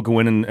happy to still go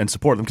in and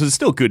support them because it's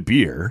still good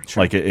beer.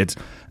 Sure. Like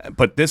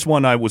but this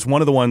one, I was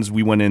one of the ones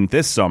we went in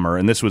this summer,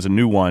 and this was a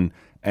new one,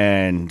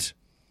 and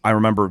I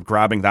remember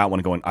grabbing that one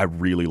and going, I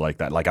really like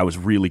that. Like, I was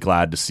really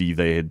glad to see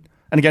they had.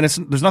 And again,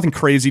 there's nothing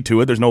crazy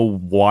to it. There's no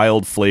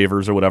wild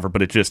flavors or whatever,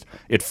 but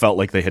it felt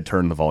like they had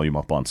turned the volume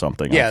up on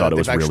something. Yeah, I thought it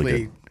was they've really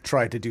actually good.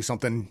 Tried to do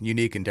something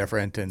unique and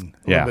different and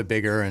a little bit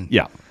bigger and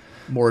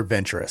more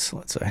adventurous,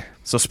 let's say.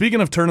 So speaking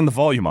of turning the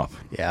volume up.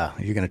 Yeah,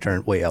 you're going to turn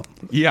it way up.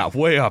 Yeah,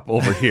 way up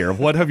over here.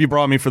 What have you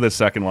brought me for this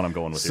second one I'm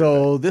going with?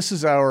 So this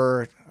is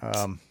our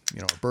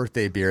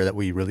birthday beer that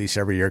we release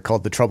every year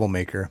called the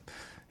Troublemaker.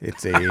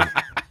 It's a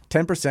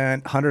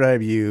 10%, 100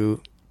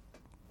 IBU,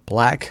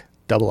 black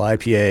double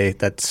IPA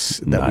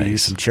that we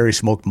use some cherry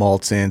smoked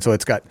malts in. So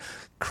it's got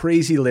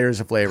crazy layers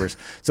of flavors.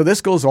 So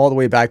this goes all the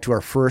way back to our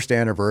first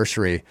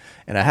anniversary.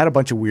 And I had a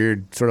bunch of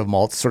weird sort of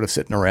malts sort of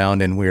sitting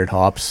around and weird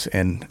hops.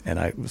 And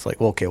I was like,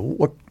 well, okay,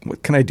 what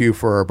can I do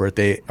for our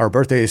birthday? Our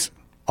birthday's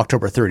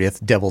October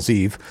 30th, Devil's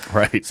Eve.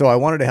 Right. So I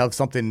wanted to have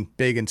something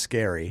big and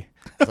scary.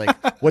 It's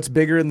like, what's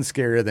bigger and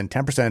scarier than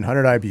 10%,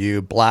 100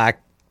 IBU,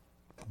 black,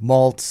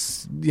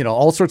 malts,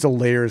 all sorts of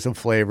layers of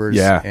flavors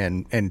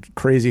and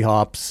crazy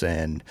hops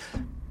and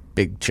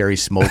big cherry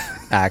smoke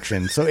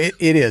action. So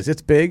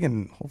it's big,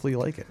 and hopefully you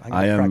like it. I'm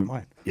going to crack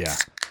mine. Yeah.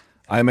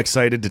 I'm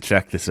excited to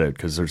check this out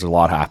because there's a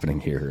lot happening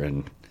here.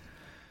 And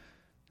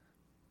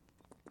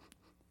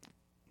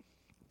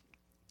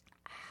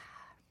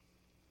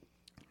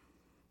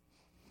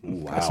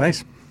wow. That's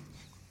nice.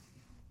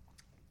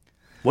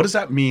 What does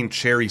that mean,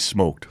 cherry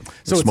smoked?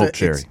 So smoked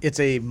cherry. It's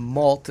a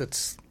malt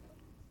that's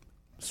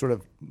sort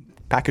of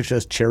packaged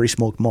as cherry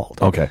smoked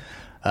malt. Okay.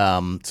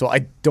 So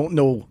I don't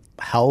know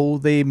how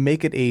they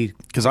make it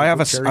because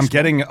I'm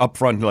getting up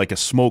front like a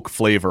smoke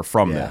flavor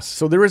from this.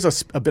 So there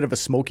is a bit of a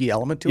smoky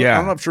element to it.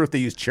 I'm not sure if they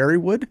use cherry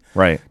wood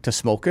to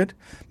smoke it.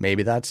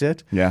 Maybe that's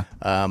it. Yeah.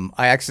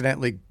 I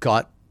accidentally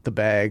got the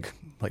bag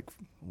like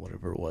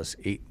whatever it was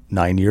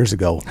 8-9 years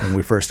ago when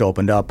we first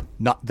opened up.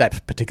 Not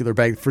that particular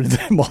bag for the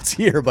malts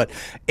here, but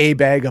a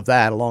bag of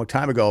that a long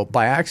time ago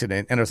by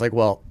accident. And I was like,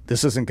 well,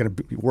 this isn't going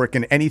to work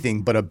in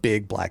anything but a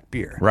big black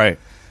beer. Right.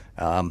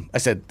 I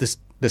said this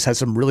has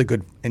some really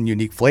good and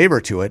unique flavor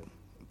to it,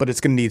 but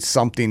it's going to need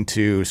something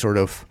to sort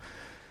of,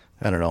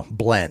 I don't know,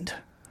 blend,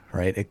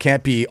 right? It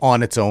can't be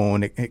on its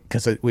own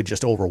because it would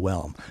just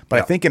overwhelm. But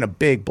I think in a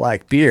big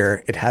black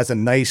beer, it has a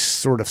nice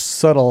sort of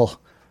subtle,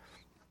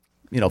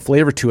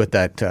 flavor to it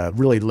that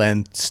really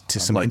lends to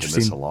some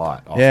interesting. This a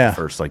lot. The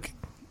first, like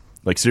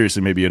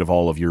seriously, maybe out of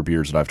all of your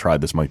beers that I've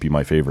tried, this might be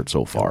my favorite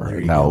so far.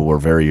 Now we're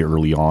very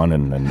early on,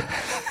 and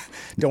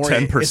don't worry,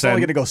 10%, it's only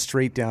going to go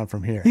straight down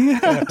from here.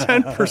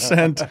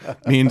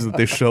 10% means that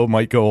this show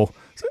might go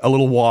a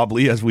little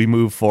wobbly as we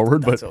move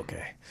forward. That's but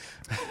okay.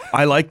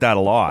 I like that a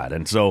lot,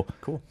 and so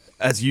cool.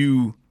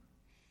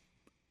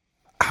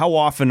 How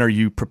often are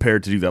you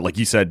prepared to do that? Like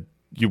you said,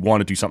 you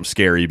want to do something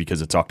scary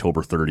because it's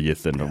October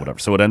 30th and whatever.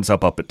 So it ends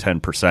up at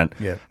 10%.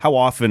 Yeah. How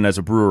often as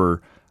a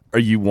brewer are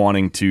you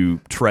wanting to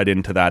tread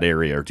into that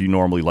area? Or do you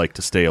normally like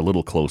to stay a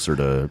little closer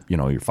to,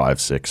 your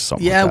 5, 6,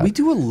 something like that? Yeah, we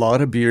do a lot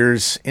of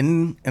beers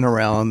in and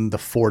around the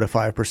 4 to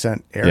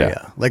 5%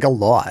 area, like a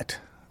lot,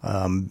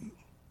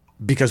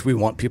 because we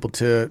want people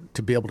to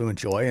be able to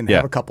enjoy and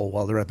have a couple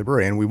while they're at the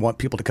brewery. And we want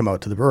people to come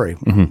out to the brewery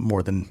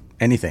more than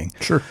anything.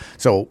 Sure.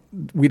 So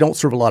we don't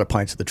serve a lot of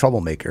pints of the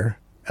Troublemaker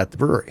at the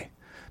brewery,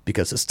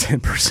 because it's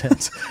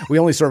 10%. We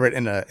only serve it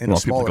in a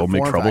smaller go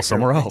make trouble factor.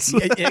 somewhere else.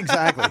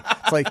 Exactly.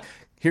 It's like,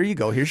 here you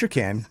go. Here's your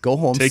can. Go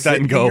home. Take that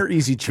and go. In your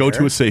easy chair. Go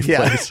to a safe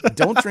place.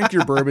 Don't drink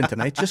your bourbon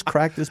tonight. Just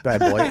crack this bad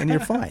boy, and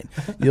you're fine.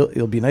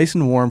 You'll be nice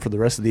and warm for the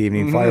rest of the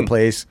evening.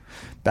 Fireplace,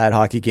 bad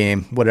hockey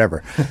game,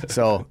 whatever.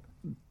 So,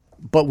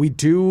 but we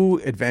do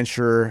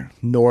adventure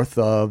north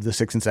of the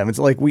 6 and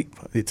 7s.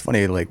 It's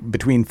funny. Like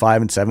between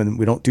 5 and 7,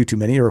 we don't do too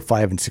many, or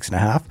 5 and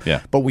 6.5.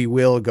 Yeah. But we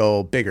will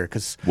go bigger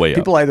because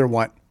people either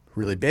want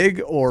really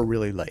big or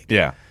really light.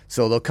 Yeah.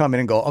 So they'll come in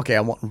and go, okay,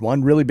 I want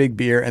one really big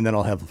beer, and then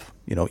I'll have,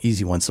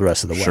 easy ones the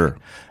rest of the way. Sure.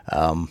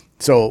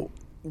 So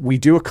we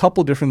do a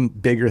couple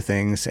different bigger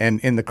things, and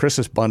in the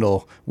Christmas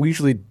bundle, we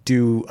usually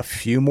do a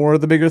few more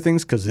of the bigger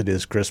things because it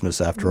is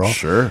Christmas after all.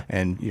 Sure.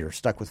 And you're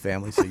stuck with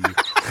family, so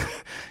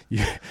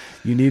you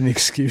need an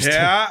excuse.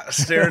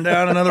 Staring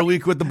down another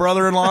week with the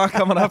brother-in-law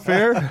coming up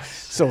here.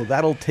 So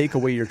that'll take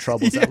away your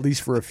troubles at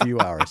least for a few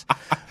hours.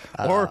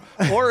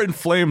 Or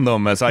inflame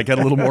them as I get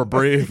a little more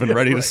brave and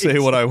ready to say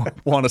what I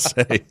want to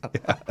say.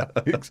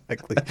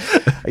 Exactly.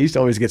 I used to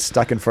always get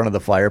stuck in front of the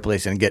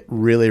fireplace and get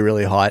really,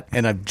 really hot,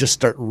 and I'd just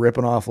start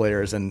ripping off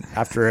layers. And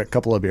after a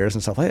couple of beers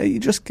and stuff, you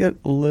just get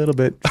a little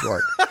bit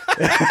short.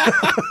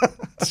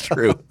 It's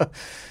true.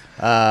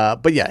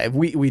 But yeah,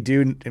 we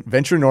do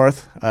venture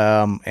north,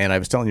 and I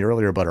was telling you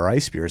earlier about our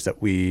ice beers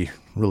that we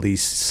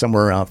release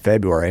somewhere around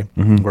February,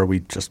 where we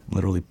just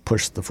literally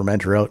push the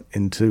fermenter out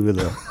into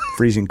the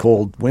freezing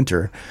cold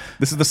winter.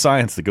 This is the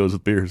science that goes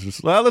with beers.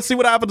 Just, let's see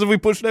what happens if we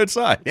push it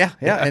outside. Yeah,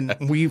 and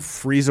we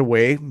freeze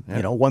away,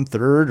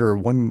 1/3 or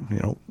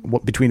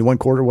between 1/4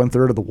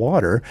 1/3 of the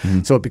water,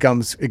 so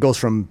it goes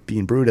from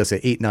being brewed as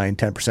a 8, 9,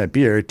 10%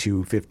 beer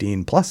to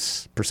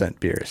 15+%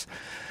 beers.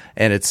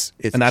 And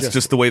that's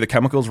just the way the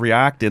chemicals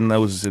react in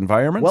those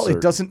environments? Well,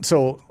 it doesn't.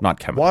 So not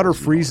chemicals. Water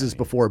freezes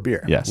before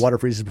beer. Yes. Water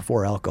freezes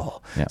before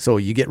alcohol. Yeah. So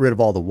you get rid of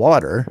all the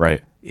water.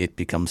 Right. It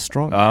becomes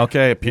stronger.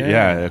 Okay.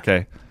 Yeah.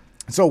 Okay.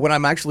 So when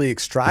I'm actually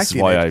extracting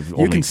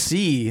you can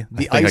see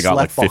the ice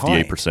left behind. I got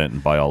like 58% in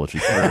biology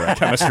or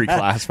chemistry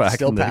class back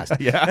Still in the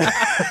passed. Yeah.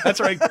 That's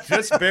right.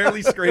 Just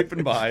barely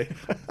scraping by.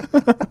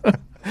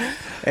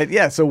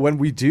 And so when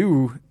we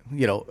do,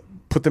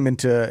 put them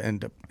into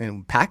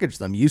and package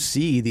them, you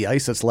see the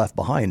ice that's left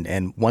behind,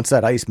 and once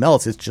that ice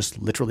melts, it's just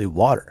literally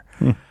water.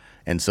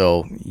 And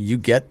so you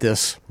get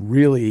this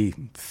really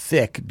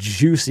thick,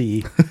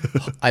 juicy,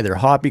 either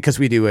hot, because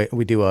we do an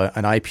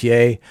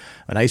IPA,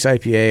 an ice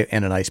IPA,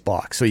 and an ice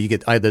box. So you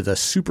get either the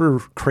super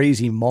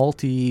crazy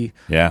malty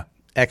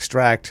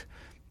extract,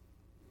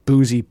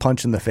 boozy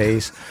punch in the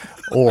face,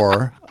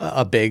 or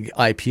a big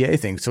IPA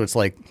thing. So it's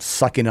like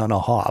sucking on a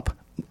hop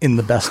in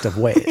the best of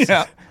ways.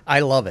 Yeah.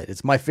 I love it.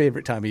 It's my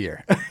favorite time of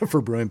year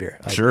for brewing beer.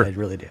 Sure. I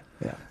really do.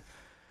 Yeah.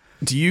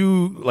 Do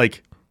you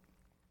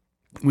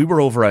we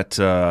were over at,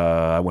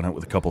 I went out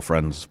with a couple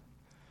friends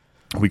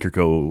a week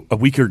ago, I'm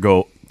going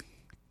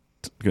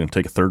to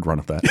take a third run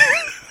at that.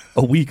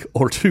 A week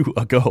or two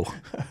ago.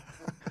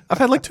 I've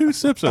had like 2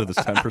 sips out of this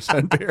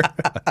 10% beer.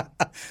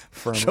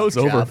 Show's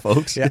over,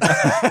 folks.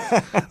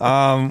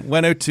 Yeah.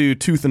 Went out to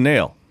Tooth and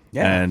Nail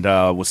and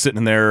was sitting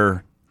in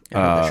there.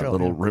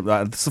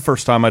 It's the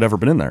first time I'd ever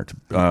been in there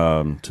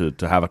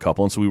to have a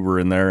couple, and so we were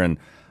in there and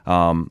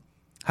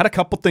had a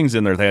couple things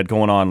in there they had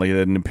going on. Like they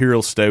had an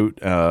Imperial Stout,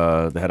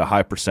 they had a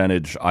high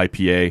percentage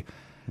IPA,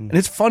 and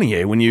it's funny,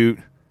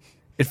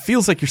 it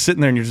feels like you're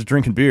sitting there and you're just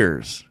drinking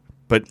beers,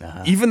 but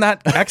even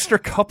that extra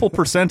couple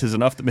percent is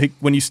enough to make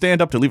when you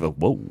stand up to leave a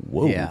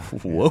whoa.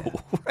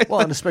 Right? Well,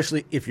 and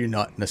especially if you're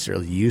not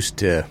necessarily used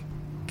to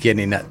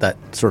getting at that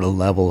sort of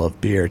level of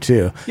beer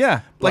too.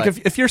 Yeah. Like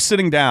if you're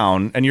sitting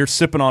down and you're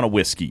sipping on a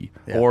whiskey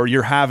or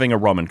you're having a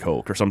rum and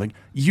coke or something,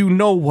 you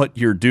know what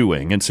you're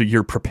doing. And so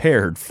you're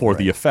prepared for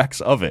the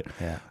effects of it.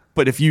 Yeah.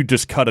 But if you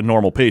just cut a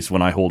normal pace,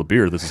 when I hold a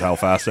beer, this is how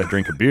fast I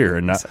drink a beer.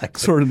 And that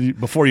sort of,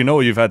 before you know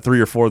it, you've had 3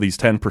 or 4 of these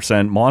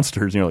 10%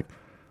 monsters and you're like,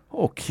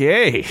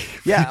 Okay.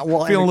 Yeah,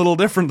 well, feeling a little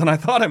different than I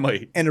thought I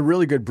might. And a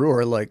really good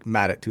brewer like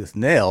Matt at Tooth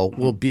Nail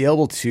will be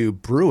able to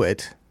brew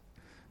it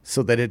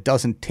so that it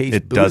doesn't taste boozy.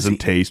 It doesn't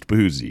taste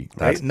boozy.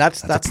 Right? And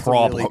that's a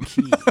problem.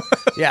 The really key.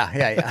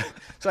 Yeah.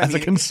 So, As a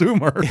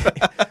consumer.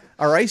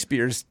 Our ice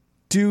beers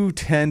do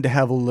tend to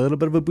have a little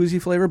bit of a boozy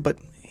flavor, but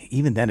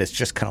even then it's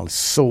just kind of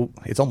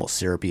it's almost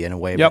syrupy in a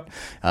way. Yep.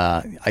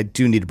 But, I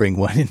do need to bring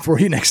one in for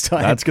you next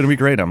time. That's going to be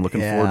great. I'm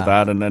looking forward to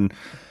that.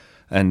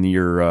 And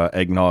your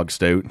eggnog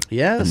stout.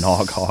 Yes. The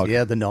Nog Hog.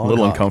 Yeah, the Nog Hog. A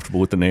little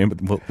uncomfortable with the name,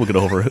 but we'll get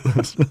over it.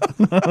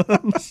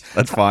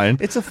 That's fine.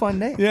 It's a fun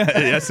name. Yeah,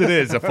 yes, it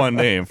is a fun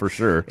name for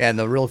sure. And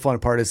the real fun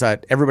part is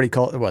that everybody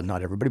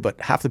not everybody, but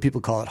half the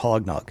people call it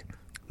Hognog.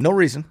 No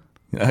reason.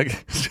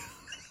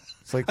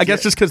 It's like, I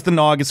guess just because the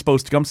nog is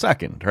supposed to come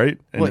second, right?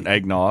 And an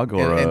eggnog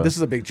and this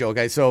is a big joke.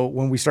 So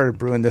when we started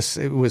brewing this,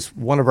 it was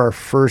one of our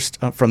first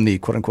from the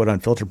quote unquote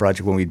unfiltered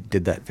project when we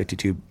did that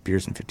 52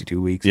 beers in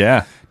 52 weeks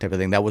type of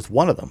thing. That was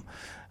one of them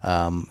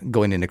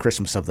going into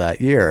Christmas of that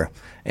year.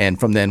 And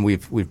from then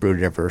we've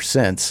brewed it ever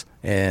since.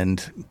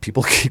 And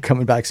people keep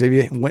coming back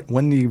saying,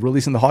 when are you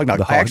releasing the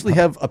Hognog? I actually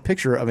have a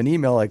picture of an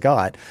email I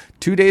got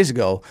 2 days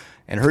ago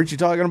and heard you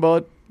talking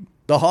about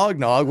the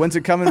Hognog. When's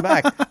it coming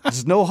back?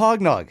 There's no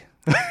Hognog.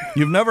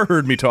 You've never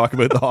heard me talk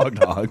about the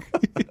Hognog.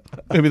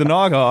 Maybe the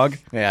Nog Hog.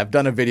 Yeah, I've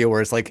done a video where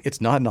it's like,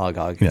 it's not Nog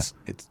Hog. It's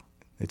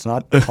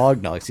not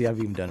Hognog. See, I've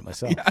even done it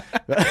myself.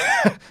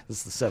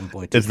 This is the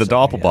 7.2. It's the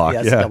Doppelbock.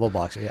 Yeah, it's the double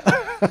boxer.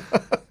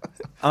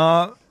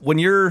 Yeah. When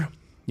you're,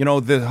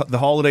 the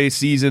holiday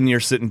season,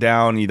 you're sitting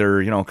down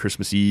either,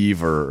 Christmas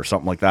Eve or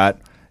something like that.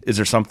 Is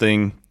there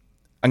something...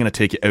 I'm going to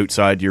take you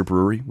outside your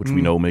brewery, which we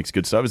know makes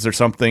good stuff. Is there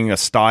something, a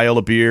style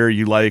of beer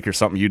you like or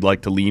something you'd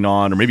like to lean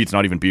on? Or maybe it's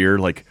not even beer.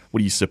 Like, what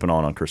are you sipping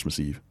on Christmas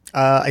Eve?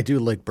 I do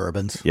like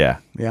bourbons. Yeah.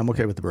 Yeah, I'm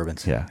okay with the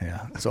bourbons.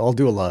 Yeah. So I'll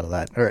do a lot of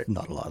that. Or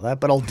not a lot of that,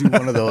 but I'll do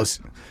one of those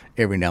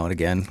every now and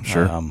again.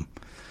 Sure.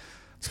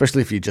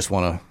 Especially if you just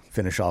want to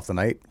finish off the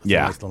night with a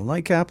nice little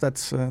nightcap.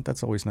 That's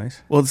always nice.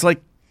 Well, it's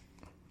like,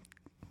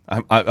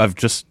 I've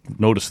just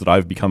noticed that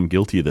I've become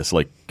guilty of this.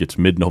 Like, it's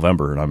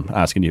mid-November, and I'm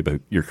asking you about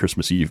your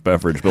Christmas Eve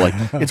beverage. But,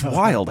 it's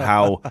wild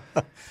how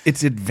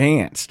it's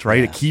advanced, right?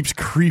 Yeah. It keeps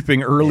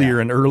creeping earlier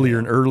and earlier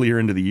and earlier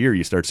into the year.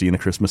 You start seeing the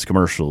Christmas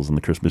commercials, and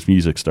the Christmas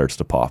music starts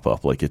to pop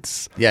up.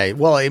 It's... Yeah,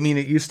 well, I mean,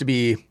 it used to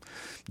be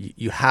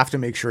you have to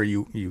make sure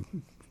you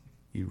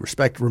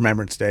respect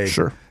Remembrance Day.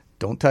 Sure.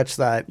 Don't touch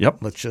that. Yep.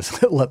 Let's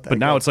just let that But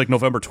now go. it's like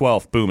November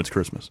 12th. Boom, it's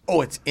Christmas.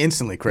 Oh, it's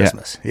instantly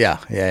Christmas. Yeah.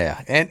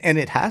 And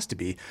it has to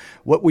be.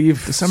 What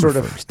we've December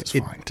sort of... 1st is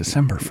fine.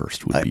 December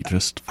 1st would be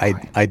just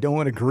fine. I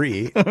don't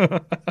agree.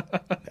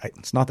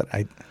 It's not that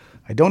I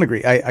don't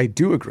agree. I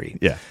do agree.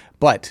 Yeah.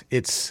 But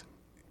it's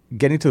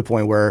getting to the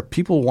point where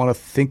people want to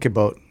think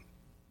about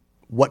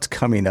what's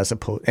coming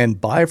and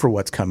buy for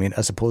what's coming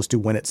as opposed to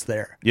when it's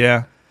there.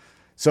 Yeah.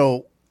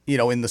 So,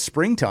 in the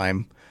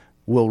springtime...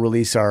 we'll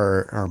release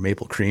our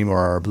maple cream or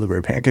our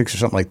blueberry pancakes or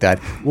something like that.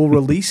 We'll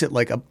release it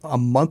like a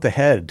month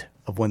ahead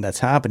of when that's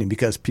happening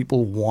because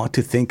people want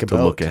to think about...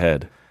 to look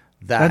ahead.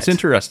 That's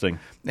interesting.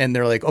 And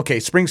they're like, okay,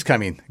 spring's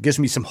coming. Gives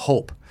me some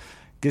hope.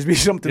 Gives me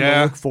something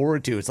to look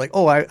forward to. It's like,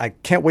 oh, I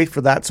can't wait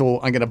for that, so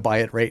I'm going to buy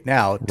it right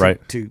now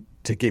to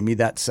give me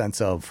that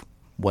sense of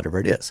whatever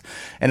it is.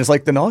 And it's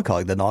like the Nog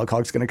Hog. The Nog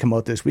Hog's going to come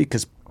out this week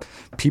because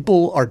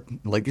people are,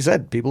 like you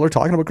said, people are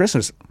talking about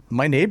Christmas.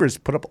 My neighbors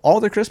put up all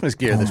their Christmas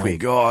gear this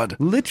week. Oh, my God.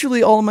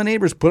 Literally all of my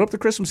neighbors put up the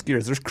Christmas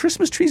gear. There's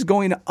Christmas trees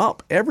going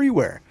up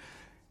everywhere.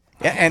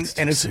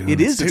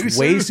 It's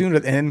way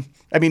sooner. And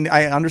I mean,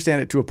 I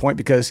understand it to a point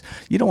because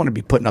you don't want to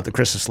be putting up the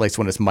Christmas lights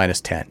when it's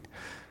minus 10.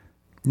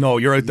 No,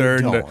 you're out there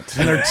and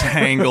they're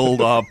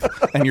tangled up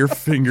and your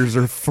fingers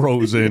are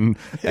frozen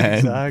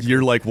and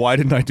you're like, why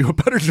didn't I do a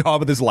better job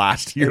of this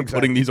last year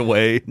putting these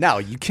away? Now,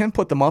 you can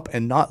put them up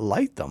and not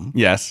light them.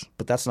 Yes.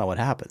 But that's not what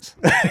happens.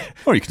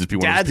 Or you could just be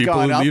one of those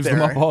people who leaves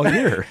them up all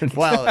year.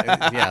 Well,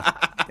 yeah.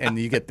 And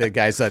you get the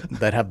guys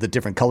that have the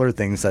different color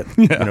things that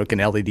can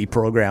LED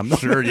program them.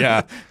 Sure,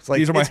 yeah. It's like,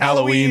 these are my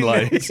Halloween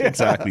lights. Yeah.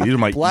 Exactly. These are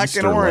my Black Easter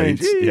and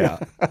orange. lights.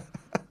 Yeah.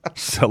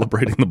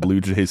 Celebrating the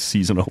Blue Jays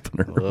season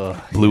opener.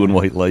 Blue and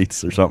white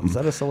lights or something. Is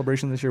that a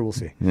celebration this year? We'll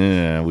see.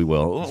 Yeah, we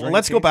will.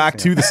 Let's go back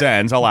to the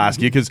Sens. I'll ask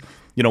you because,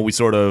 we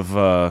sort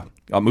of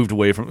moved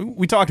away from...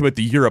 We talked about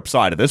the Europe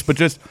side of this, but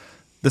just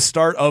the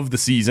start of the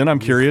season, I'm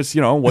curious,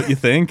 what you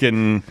think.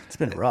 And it's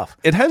been rough.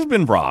 It has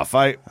been rough.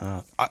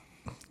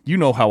 You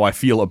know how I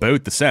feel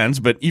about the Sens,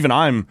 but even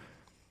I'm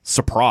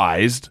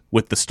surprised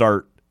with the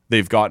start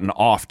they've gotten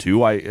off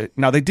to.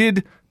 Now, they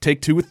did take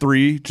 2 or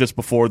 3 just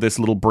before this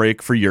little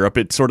break for Europe.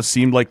 It sort of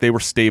seemed like they were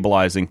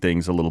stabilizing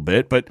things a little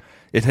bit, but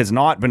it has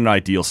not been an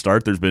ideal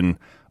start. There's been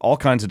all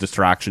kinds of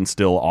distractions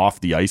still off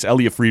the ice.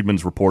 Elliot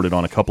Friedman's reported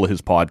on a couple of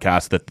his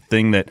podcasts that the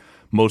thing that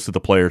most of the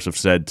players have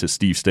said to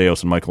Steve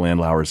Stais and Michael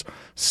Andlauer is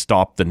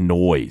stop the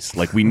noise.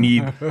 Like, we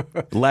need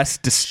less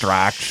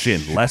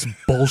distraction, less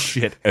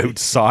bullshit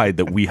outside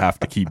that we have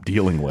to keep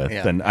dealing with.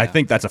 I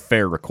think that's a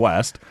fair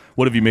request.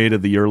 What have you made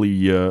of the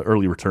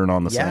early return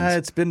on the Sens? Yeah,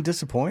 it's been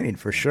disappointing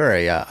for sure.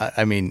 Yeah,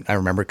 I mean, I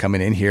remember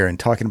coming in here and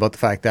talking about the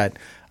fact that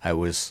I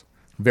was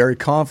very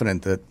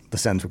confident that the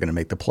Sens were going to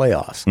make the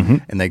playoffs,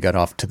 and they got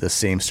off to the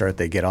same start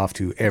they get off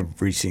to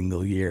every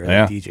single year.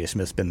 Yeah. DJ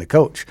Smith's been the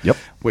coach,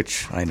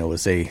 which I know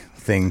is a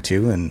thing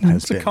too, and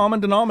has It's a common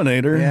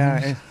denominator.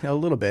 Yeah, a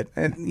little bit.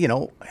 And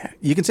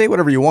you can say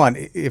whatever you want.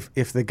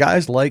 If the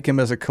guys like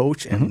him as a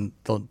coach and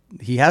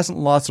he hasn't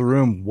lost the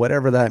room,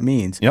 whatever that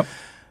means. Yep.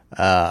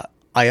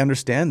 I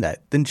understand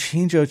that. Then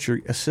change out your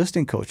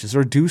assistant coaches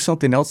or do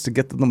something else to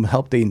get them the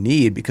help they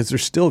need, because they're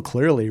still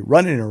clearly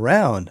running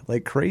around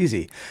like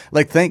crazy.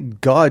 Like, thank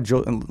God,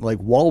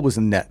 Wall was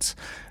in nets.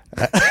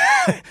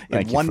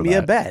 It won me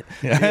a bet.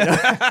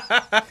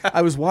 Yeah.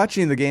 I was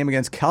watching the game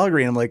against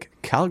Calgary, and I'm like,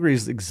 Calgary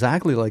is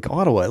exactly like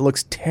Ottawa. It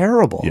looks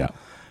terrible. Yeah.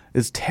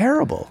 It's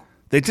terrible.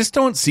 They just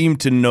don't seem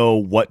to know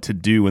what to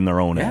do in their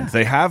own end.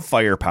 They have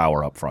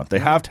firepower up front. They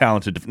have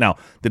talented. Now,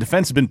 the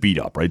defense has been beat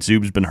up, right?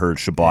 Zub's been hurt.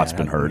 Shabbat's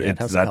been hurt.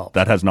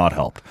 That has not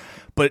helped.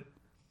 But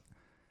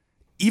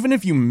even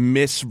if you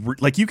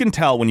you can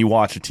tell when you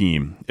watch a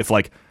team, if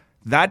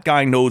that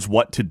guy knows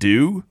what to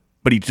do,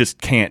 but he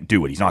just can't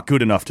do it. He's not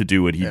good enough to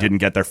do it. He didn't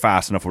get there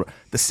fast enough.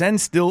 The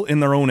Sens still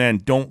in their own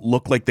end don't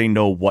look like they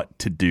know what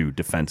to do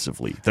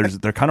defensively.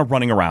 They're kind of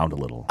running around a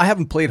little. I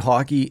haven't played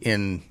hockey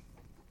in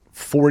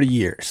 40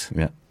 years.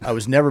 Yeah. I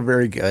was never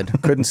very good.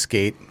 Couldn't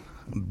skate.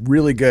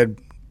 Really good.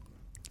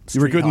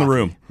 You were good in the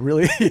room.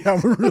 Really? Yeah,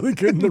 I'm really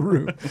good in the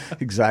room.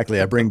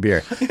 Exactly. I bring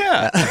beer.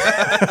 Yeah.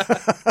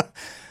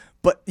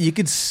 But you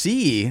could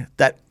see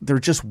that they're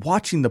just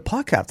watching the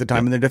puck half the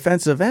time in the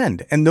defensive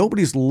end, and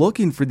nobody's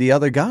looking for the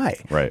other guy.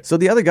 Right. So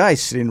the other guy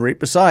sitting right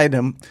beside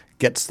him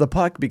gets the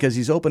puck because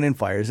he's open and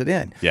fires it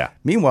in. Yeah.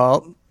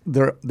 Meanwhile,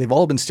 they've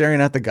all been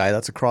staring at the guy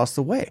that's across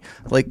the way.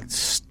 Like,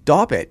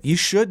 stop it. You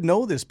should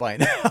know this by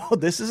now.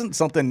 This isn't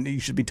something you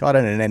should be taught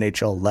at an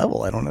NHL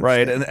level. I don't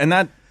understand. Right,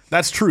 and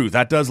that's true.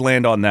 That does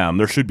land on them.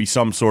 There should be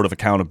some sort of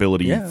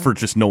accountability for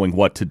just knowing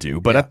what to do.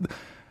 But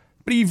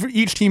but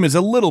each team is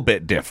a little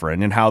bit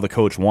different in how the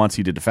coach wants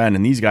you to defend,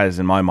 and these guys,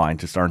 in my mind,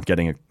 just aren't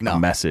getting a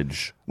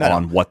message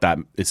on what that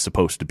is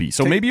supposed to be.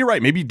 So maybe you're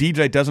right. Maybe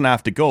DJ doesn't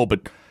have to go,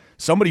 but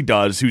somebody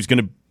does who's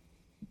going to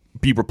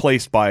be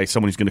replaced by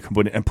someone who's going to come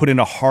in and put in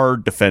a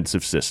hard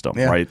defensive system,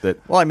 right?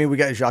 Well, I mean, we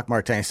got Jacques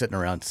Martin sitting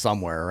around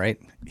somewhere, right?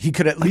 He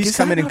could at least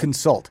come in and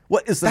consult.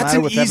 What is the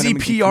matter with That's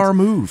an easy PR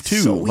move,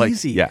 too. So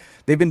easy. Yeah.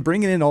 They've been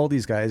bringing in all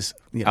these guys.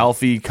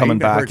 Alfie coming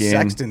back in.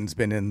 Sexton's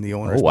been in the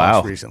owner's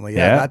box recently.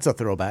 Yeah, that's a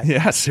throwback.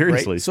 Yeah,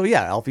 seriously. Right? So,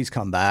 Alfie's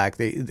come back.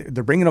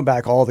 They're bringing them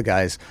back, all the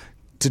guys,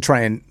 to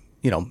try and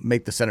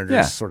make the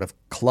Senators sort of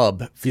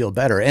club feel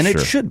better. And it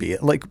should be.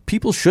 Like,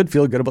 people should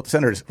feel good about the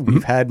Senators.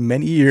 We've had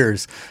many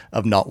years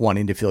of not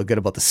wanting to feel good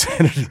about the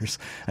Senators.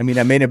 I mean,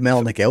 I made a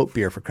Melnick Out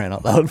beer, for crying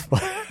out loud.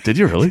 Did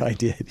you really? I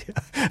did,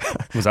 yeah.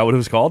 Was that what it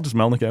was called? Just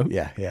Melnick Out?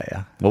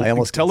 Yeah. Well, I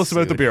almost tell us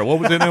about the beer. What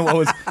was in it? What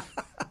was...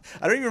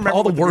 I don't even remember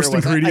all the worst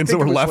ingredients that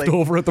were left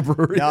over at the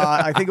brewery. No,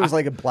 I think it was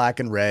like a black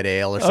and red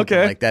ale or something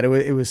like that.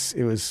 It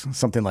was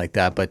something like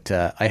that. But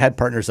I had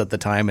partners at the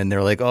time, and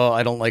they're like, "Oh,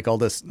 I don't like all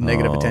this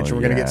negative attention.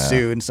 We're going to get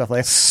sued and stuff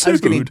like that." I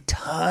was getting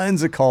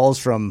tons of calls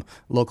from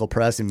local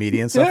press and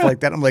media and stuff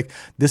like that. I'm like,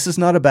 "This is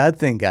not a bad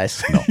thing,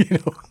 guys." No.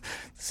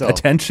 So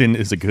attention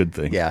is a good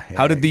thing. Yeah.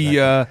 How did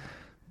the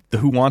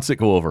Who Wants It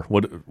go over?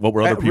 What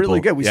were other people?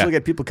 Really good. We still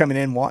get people coming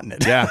in wanting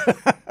it. Yeah.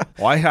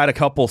 Well, I had a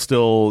couple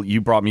still.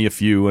 You brought me a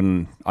few,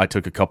 and I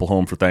took a couple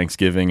home for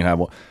Thanksgiving. And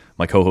had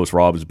my co-host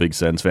Rob is a big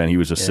Sens fan. He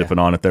was just sipping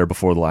on it there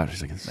before the last.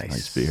 He's like, "It's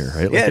nice beer,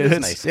 right?" Yeah,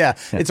 it's nice. Yeah,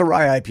 it's a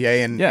rye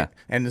IPA,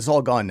 and it's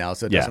all gone now,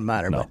 so it doesn't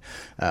matter. No.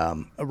 But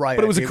a rye.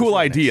 But it was a cool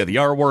idea. Nice. The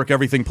artwork,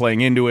 everything playing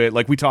into it.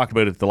 Like we talked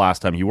about it the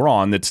last time you were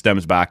on. That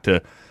stems back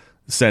to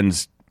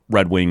Sens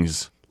Red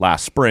Wings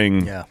last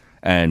spring. Yeah.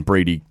 And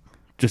Brady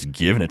just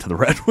giving it to the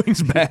Red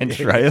Wings bench,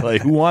 right?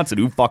 Like, who wants it?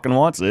 Who fucking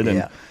wants it?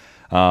 And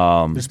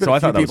there's been a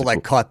few people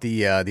that caught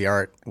the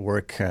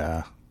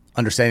artwork,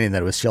 understanding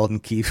that it was Sheldon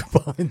Keefe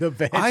behind the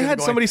bench. I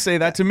had somebody say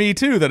that to me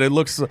too. That it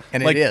looks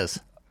and like it is.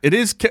 It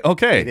is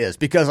okay. It is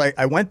because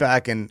I went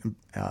back and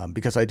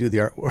because I do the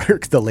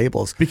artwork, the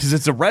labels. Because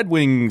it's a Red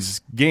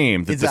Wings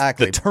game that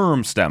exactly. the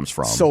term stems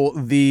from. So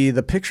the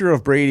picture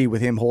of Brady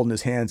with him holding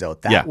his hands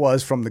out, that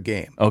was from the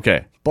game.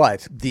 Okay.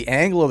 But the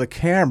angle of the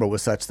camera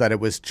was such that it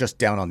was just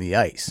down on the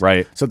ice.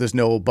 Right. So there's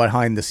no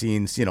behind the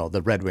scenes,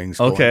 the Red Wings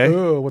going,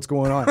 "Oh, what's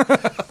going on?"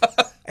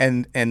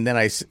 And then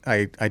I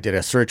did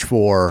a search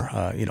for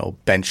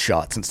bench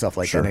shots and stuff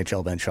like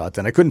NHL bench shots,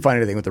 and I couldn't find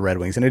anything with the Red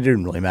Wings, and it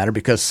didn't really matter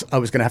because I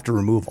was going to have to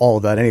remove all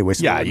of that anyway.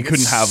 So you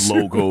couldn't have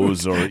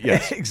logos or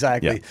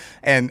exactly. Yeah.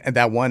 And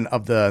that one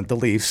of the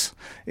Leafs,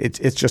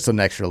 it's just an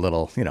extra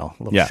little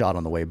shot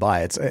on the way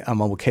by.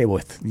 I'm okay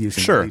with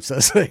using the Leafs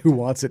as Who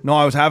Wants It. No,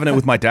 I was having it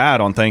with my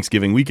dad on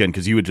Thanksgiving weekend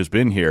because you had just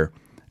been here.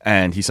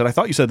 And he said, "I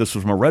thought you said this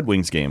was from a Red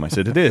Wings game." I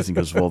said, "It is." He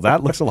goes, "Well,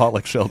 that looks a lot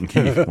like Sheldon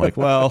Keefe." I'm like,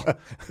 "Well,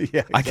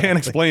 I can't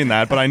explain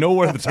that, but I know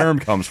where the term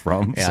comes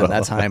from." Yeah, so.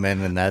 That's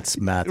Hyman and that's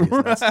Matthews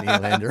and that's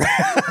Nylander.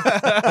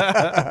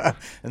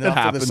 And then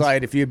off to the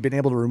side, if you had been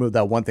able to remove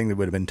that one thing, that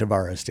would have been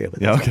Tavares too.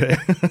 Yeah, okay.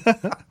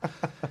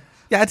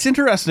 Yeah, it's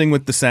interesting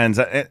with the Sens.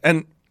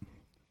 And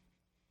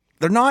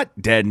they're not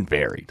dead and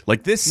buried.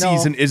 Like this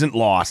season isn't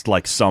lost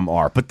like some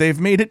are, but they've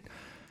made it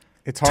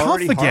It's tough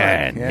already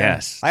again. Hard. Yeah.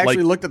 Yes. I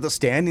actually looked at the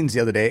standings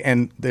the other day,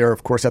 and they're,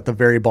 of course, at the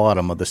very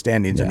bottom of the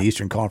standings in the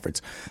Eastern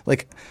Conference.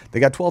 Like, they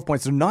got 12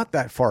 points. They're not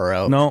that far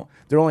out. No.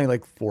 They're only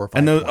like 4 or 5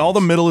 And points. all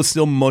the middle is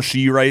still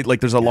mushy, right? Like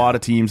there's a lot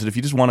of teams that if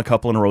you just won a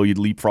couple in a row, you'd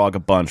leapfrog a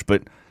bunch.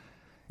 But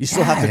you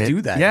still have to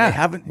do that. Yeah. They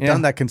haven't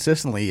done that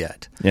consistently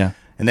yet. Yeah.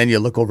 And then you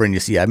look over and you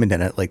see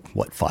Edmonton at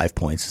 5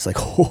 points. It's like,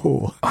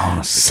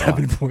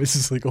 7 points.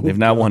 It's like, they've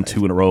now won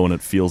 2 in a row, and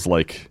it feels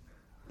like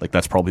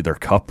that's probably their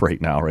cup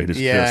right now, right? It's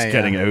just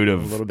getting out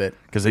of a little bit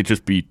because they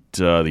just beat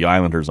the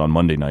Islanders on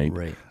Monday night,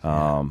 right?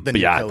 But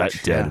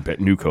that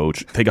new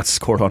coach. They got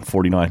scored on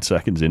 49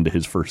 seconds into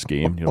his first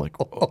game. And you're like,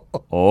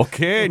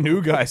 okay,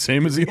 new guy,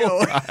 same as the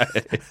old guy.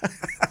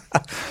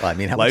 Well, I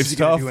mean, how Life's much is he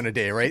gonna tough. do in a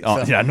day, right?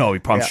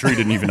 I'm sure he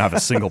didn't even have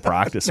a single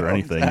practice or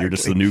anything. Exactly. You're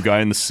just the new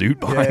guy in the suit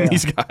behind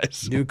these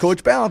guys. New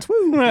coach bounce.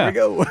 Woo! There we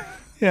go.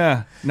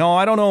 Yeah. No,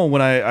 I don't know.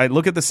 When I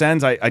look at the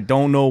Sens, I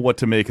don't know what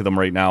to make of them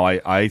right now.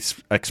 I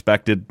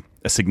expected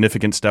a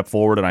significant step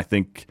forward, and I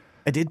think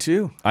I did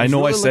too. I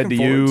know I said to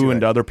you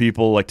and to other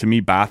people, like to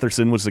me,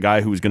 Batherson was the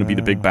guy who was going to be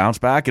the big bounce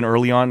back, and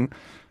early on,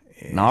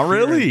 not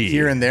really.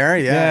 Here and there,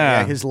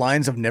 yeah. His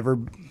lines have never.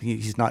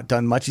 He's not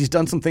done much. He's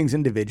done some things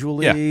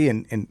individually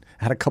and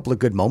had a couple of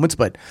good moments,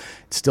 but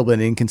it's still been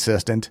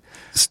inconsistent.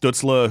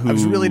 Stutzla, who I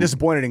was really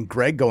disappointed in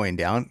Greg going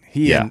down.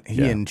 He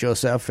and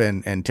Joseph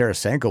and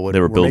Tarasenko they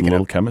were building a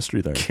little a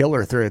chemistry there.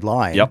 killer third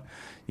line. Yep.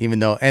 Even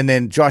though, and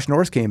then Josh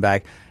Norris came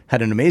back,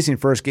 had an amazing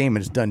first game,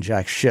 and has done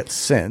jack shit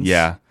since.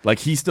 Yeah, like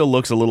he still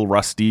looks a little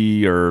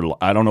rusty, or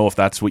I don't know if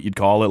that's what you'd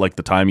call it, like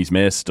the time he's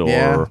missed,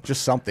 or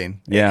just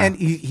something. Yeah, and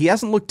he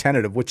hasn't looked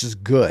tentative, which is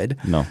good.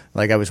 No,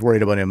 like I was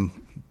worried about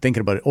him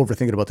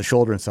overthinking about the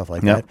shoulder and stuff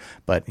like that.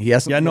 But he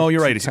hasn't. Yeah, no,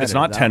 you're right. It's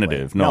not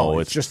tentative. No,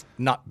 it's just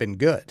not been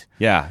good.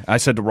 Yeah, I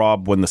said to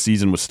Rob when the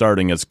season was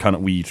starting, as kind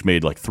of we each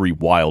made like 3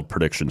 wild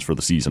predictions for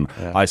the season.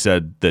 Yeah. I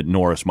said that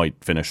Norris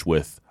might finish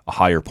with a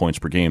higher points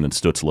per game than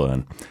Stutzla,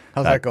 and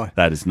how's that going?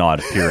 That is not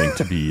appearing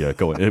to be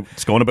going.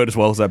 It's going about as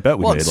well as that bet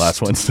we made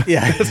last Wednesday.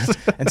 Yeah,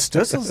 and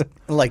Stutzla's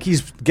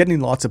he's getting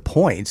lots of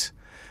points.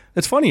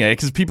 It's funny,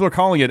 because people are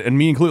calling it, and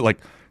me included, like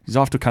he's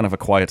off to kind of a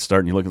quiet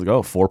start, and you look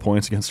like 4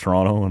 points against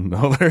Toronto, and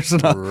there's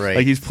enough. Right.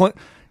 Like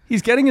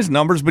he's getting his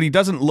numbers, but he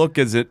doesn't look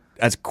as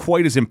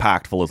quite as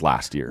impactful as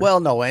last year. Well,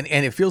 no, and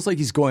it feels like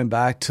he's going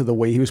back to the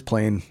way he was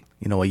playing,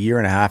 a year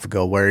and a half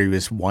ago, where he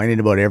was whining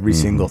about every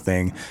single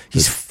thing.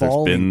 He's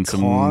falling. There's been some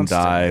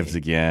constantly. Dives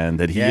again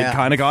that he had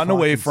kind of gotten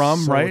away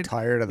from, right?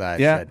 Tired of that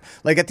shit.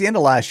 Like at the end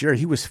of last year,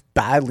 he was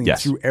battling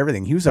through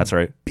everything. He was That's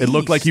right. It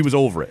looked like he was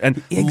over it.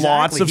 And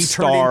lots of he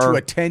star turned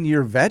into a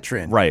 10-year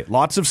veteran. Right.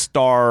 Lots of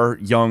star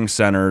young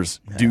centers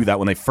do that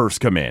when they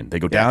first come in. They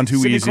go down too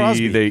Sidney easy.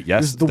 Crosby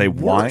They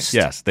whine.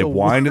 Yes, they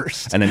whined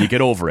it, and then you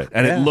get over it.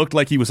 And it looked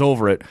like he was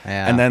over it.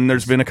 Yeah. And then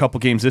there's been a couple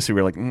games this year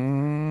where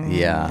you're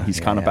like, he's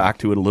kind of back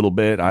to it a little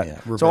bit.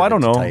 So I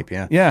don't know.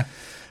 Yeah,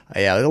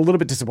 a little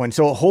bit disappointing.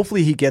 So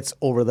hopefully he gets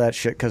over that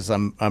shit, because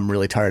I'm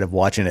really tired of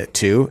watching it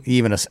too.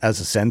 Even as a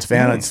Sens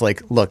fan, it's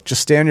like, look,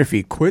 just stay on your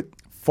feet, quit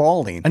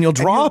falling, and you'll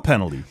draw a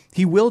penalty.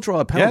 He will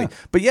draw a penalty,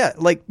 but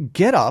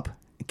get up,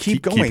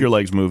 keep going, keep your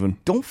legs moving.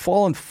 Don't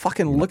fall and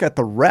fucking look at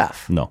the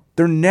ref. No,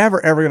 they're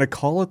never ever going to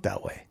call it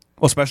that way.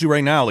 Well, especially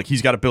right now, like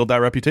he's got to build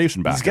that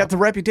reputation back. He's got the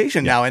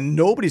reputation now, and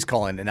nobody's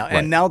calling it now. Right.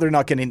 And now they're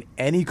not getting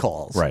any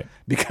calls, right?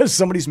 Because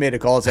somebody's made a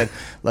call and said,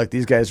 "Look,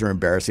 these guys are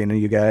embarrassing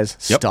you guys.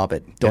 Stop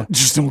it.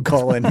 Don't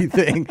call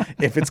anything.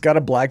 If it's got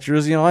a black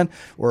jersey on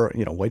or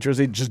white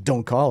jersey, just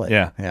don't call it."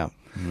 Yeah.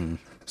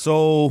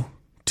 So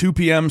 2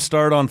 p.m.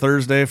 start on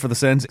Thursday for the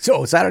Sens.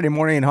 So Saturday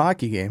morning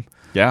hockey game.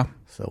 Yeah.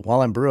 So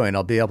while I'm brewing,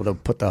 I'll be able to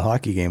put the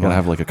hockey game on. Gotta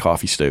have like a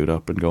coffee stout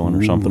up and going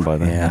or something by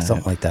then. Yeah,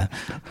 something like that.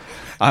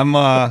 I'm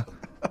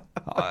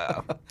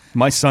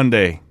my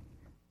Sunday,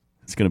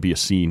 it's going to be a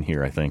scene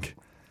here, I think,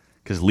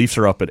 because Leafs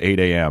are up at 8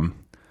 a.m.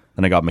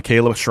 Then I got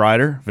Michaela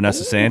Schreider,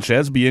 Vanessa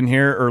Sanchez be in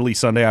here early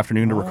Sunday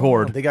afternoon to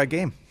record. They got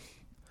game.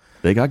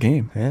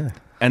 Yeah.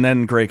 And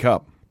then Grey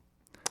Cup.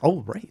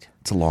 Oh, right.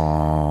 It's a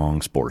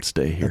long sports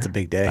day here. That's a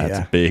big day, That's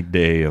a big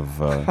day of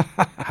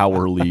how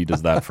early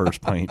does that first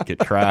pint get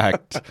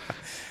cracked.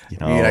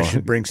 I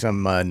should bring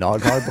some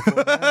nog hard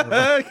before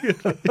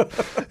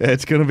that.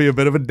 It's going to be a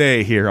bit of a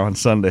day here on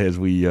Sunday as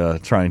we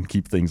try and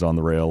keep things on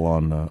the rail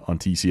on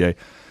TCA.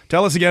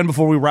 Tell us again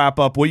before we wrap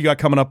up what you got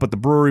coming up at the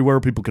brewery, where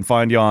people can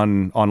find you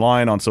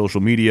online, on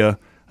social media,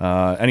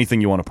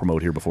 anything you want to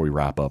promote here before we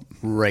wrap up.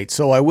 Right.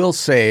 So I will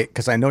say,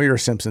 because I know you're a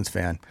Simpsons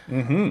fan,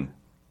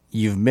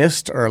 you've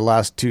missed our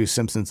last 2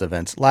 Simpsons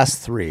events,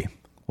 last 3.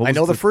 I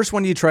know the first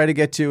one you tried to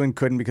get to and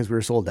couldn't because we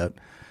were sold out.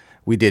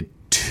 We did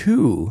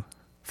 2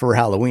 for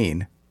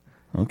Halloween.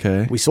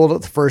 Okay. We sold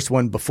out the first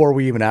one before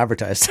we even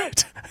advertised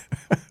it.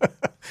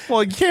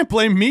 Well, you can't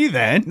blame me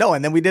then. No,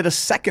 and then we did a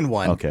second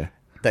one. Okay.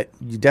 That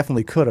you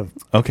definitely could have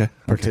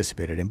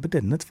participated in, but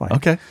didn't. That's fine.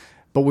 Okay.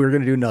 But we were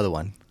going to do another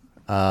one.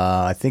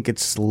 I think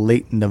it's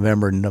late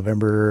November,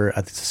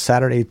 I think it's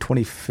Saturday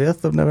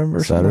 25th of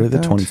November. Saturday the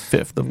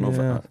 25th of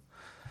November.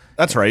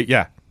 That's right,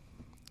 yeah.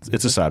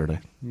 It's a Saturday.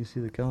 You see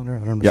the calendar?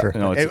 I'm not Yeah, sure.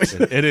 no, it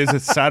is.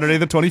 It's Saturday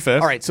the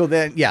 25th. All right, so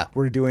then,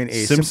 we're doing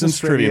a Simpsons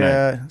trivia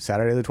night.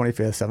 Saturday the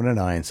 25th, 7 to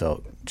 9,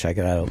 so check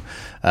it out.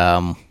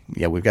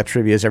 We've got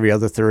trivias every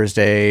other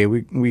Thursday.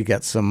 We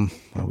got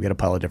a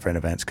pile of different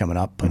events coming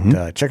up,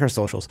 but check our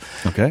socials.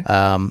 Okay.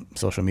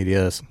 Social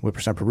medias,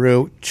 WHIPR SNAPR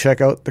Brew. Check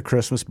out the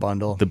Christmas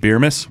bundle. The beer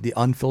miss? The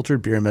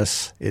unfiltered beer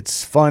miss.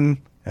 It's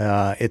fun.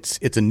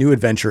 It's a new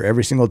adventure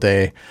every single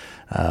day.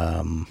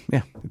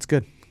 It's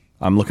good.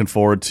 I'm looking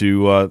forward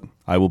to.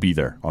 I will be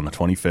there on the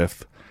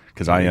 25th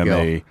because I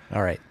am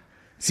All right.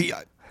 See,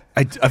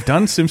 I've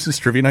done Simpsons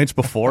trivia nights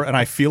before, and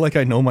I feel like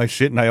I know my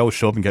shit, and I always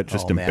show up and get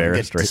just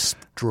embarrassed. Get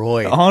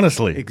destroyed.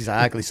 Honestly,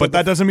 exactly. So but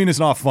that doesn't mean it's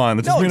not fun.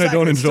 That doesn't mean I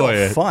don't enjoy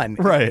it. Fun,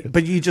 right?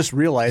 But you just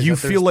realize you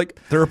feel like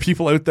there are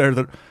people out there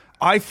that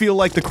I feel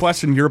like the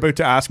question you're about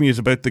to ask me is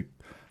about the.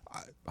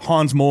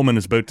 Hans Moleman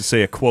is about to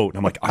say a quote, and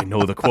I'm like, I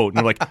know the quote. And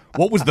they're like,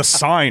 what was the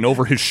sign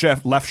over his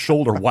left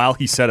shoulder while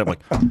he said it? I'm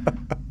like,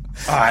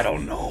 I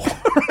don't know.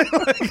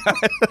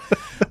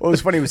 What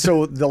was funny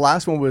so the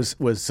last one was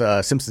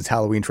Simpsons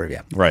Halloween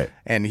trivia, right?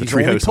 And he's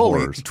only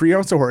pulling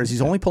Treehouse of Horrors.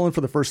 He's only pulling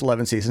for the first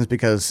 11 seasons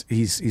because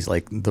he's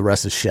like the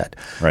rest is shit,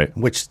 right?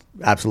 Which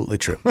absolutely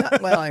true.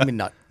 Well, I mean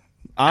not.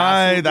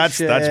 That's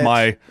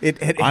my.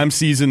 I'm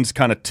seasons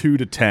kind of 2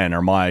 to 10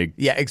 are my.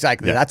 Yeah,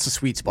 exactly. Yeah. That's the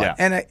sweet spot,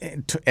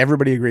 and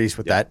everybody agrees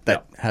with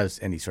that has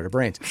any sort of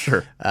brains.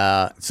 Sure.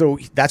 So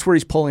that's where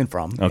he's pulling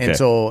from, and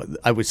so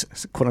I was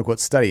quote unquote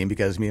studying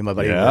because me and my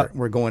buddy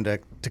were going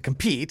to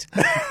compete.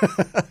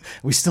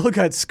 We still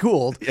got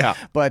schooled,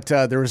 but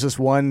there was this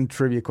one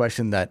trivia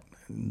question that.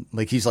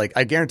 Like he's like,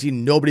 I guarantee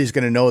nobody's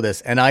going to know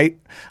this, and I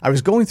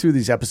was going through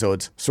these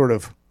episodes, sort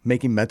of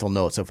making mental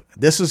notes of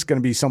this is going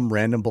to be some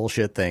random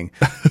bullshit thing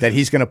that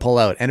he's going to pull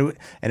out, and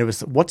it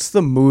was what's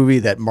the movie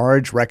that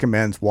Marge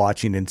recommends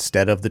watching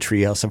instead of the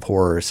Treehouse of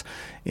Horrors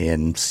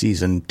in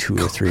season 2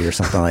 or 3 or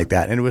something like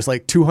that, and it was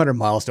like 200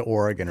 Miles to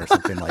Oregon or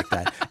something like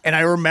that, and I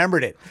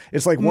remembered it.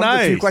 It's like one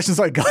of the few questions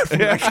I got from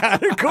that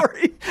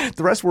category.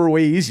 The rest were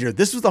way easier.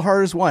 This was the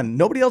hardest one.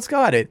 Nobody else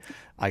got it.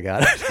 I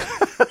got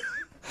it.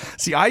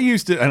 See, I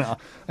used to, and I'm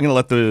going to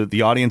let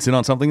the audience in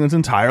on something that's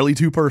entirely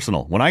too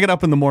personal. When I get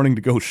up in the morning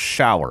to go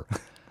shower,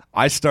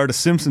 I start a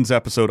Simpsons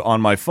episode on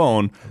my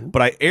phone,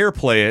 but I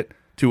AirPlay it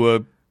to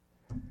a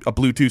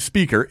Bluetooth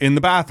speaker in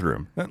the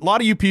bathroom. A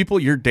lot of you people,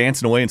 you're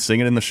dancing away and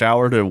singing in the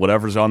shower to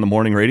whatever's on the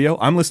morning radio.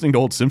 I'm listening to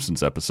old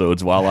Simpsons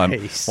episodes while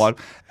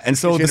and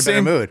so the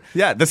same mood.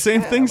 Yeah, the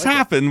same things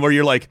happen where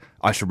you're like,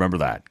 I should remember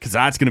that because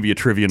that's going to be a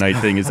trivia night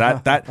thing. Is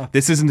that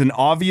this isn't an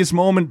obvious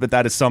moment, but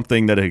that is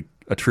something that a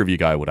trivia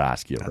guy would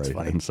ask you. That's right?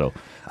 Funny. And so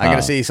I got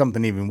to say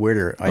something even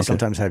weirder. I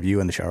sometimes have you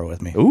in the shower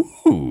with me.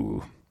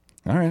 Ooh,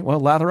 all right. Well,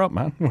 lather up,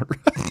 man.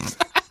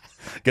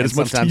 Get as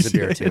much sometimes the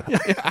beer too.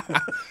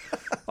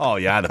 Oh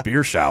yeah, the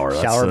beer shower.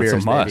 Shower beer,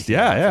 that's a must. Baby.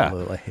 Yeah.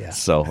 Absolutely. Yeah.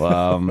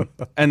 So,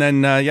 and then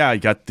you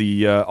got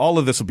the all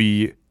of this will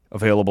be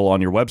available on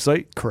your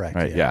website. Correct.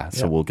 Right. Yeah.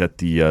 So we'll get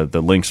the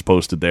links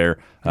posted there.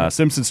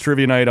 Simpsons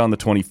Trivia Night on the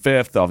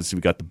 25th. Obviously,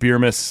 we got the beer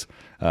miss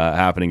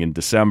happening in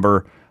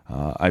December.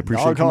 I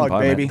appreciate Nog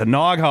Hog, baby. The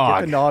Nog Hog.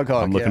 Get the Nog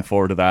Hog. I'm looking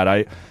forward to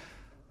that.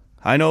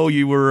 I know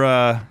you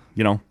were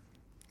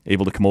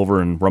able to come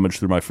over and rummage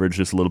through my fridge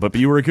just a little bit, but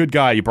you were a good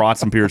guy. You brought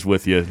some beers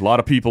with you. A lot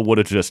of people would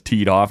have just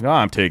teed off. Oh,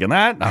 I'm taking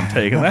that. I'm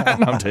taking that.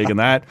 And I'm taking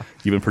that.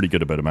 You've been pretty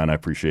good about it, man. I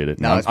appreciate it.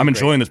 No, I'm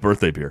enjoying this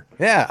birthday beer.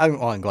 Yeah,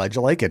 I'm glad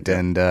you like it,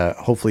 and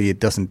hopefully it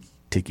doesn't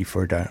take you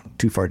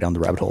too far down the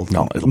rabbit hole.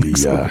 No, it'll be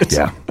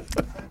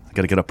I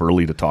got to get up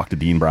early to talk to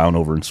Dean Brown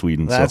over in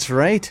Sweden. That's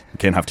right.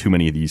 Can't have too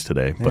many of these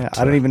today. But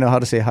I don't even know how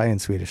to say hi in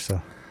Swedish. So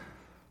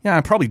yeah,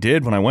 I probably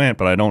did when I went,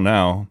 but I don't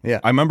now. Yeah,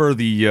 I remember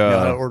the. You know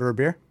how to order a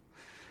beer?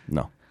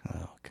 No.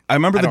 I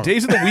remember the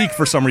days of the week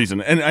for some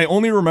reason, and I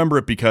only remember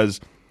it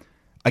because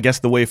I guess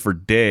the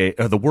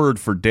word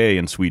for day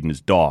in Sweden is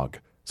dog.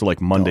 So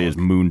like Monday is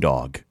moon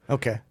dog.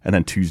 Okay. And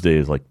then Tuesday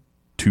is like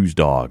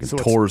Tuesdog and so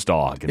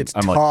Torsdag. And it's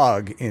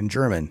Tag in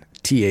German,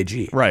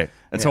 TAG. Right.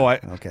 And so I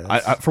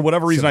for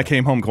whatever reason I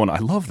came home going, I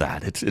love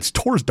that. It's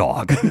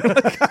Torsdag.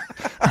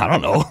 I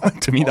don't know.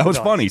 To me that was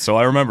funny, so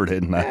I remembered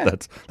it, and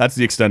that's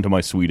the extent of my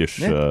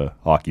Swedish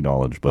hockey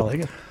knowledge. But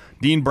like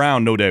Dean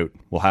Brown, no doubt,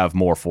 will have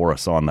more for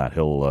us on that.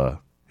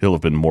 He'll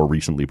have been more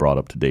recently brought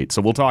up to date.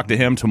 So we'll talk to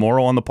him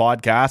tomorrow on the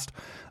podcast,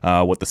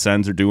 what the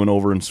Sens are doing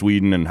over in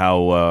Sweden and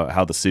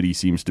how the city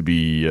seems to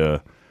be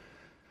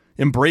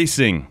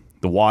embracing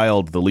the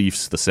Wild, the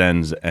Leafs, the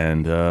Sens,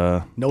 and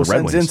no the Red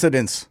Sens Wings.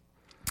 Incidents.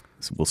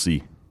 So we'll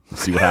see. We'll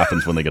see what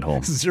happens when they get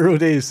home. 0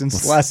 days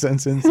since last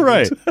Sens incident.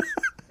 Right.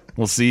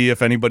 We'll see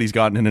if anybody's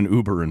gotten in an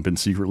Uber and been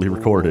secretly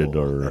recorded,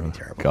 or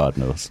God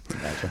knows.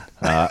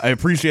 I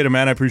appreciate it,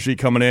 man. I appreciate you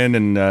coming in,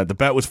 and the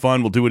bet was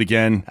fun. We'll do it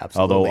again.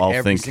 Absolutely. Although I'll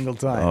every think, single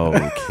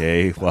time.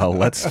 Okay, well,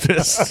 let's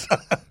just,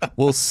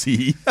 we'll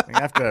see. You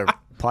have to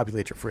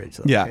populate your fridge.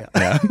 Though. Yeah.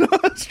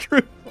 That's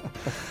true.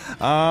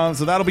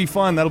 So that'll be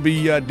fun. That'll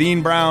be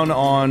Dean Brown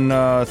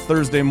on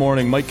Thursday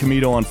morning, Mike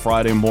Comito on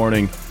Friday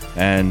morning.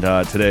 And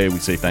today we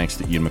say thanks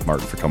to Ian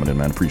McMartin for coming in,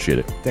 man. Appreciate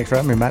it. Thanks for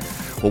having me, Matt.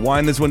 We'll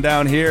wind this one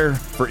down here.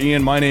 For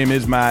Ian, my name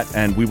is Matt,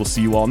 and we will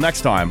see you all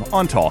next time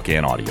on Talk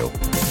and Audio.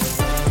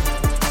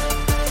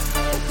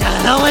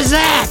 The hell was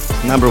that?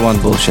 Number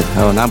one bullshit.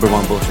 Oh, number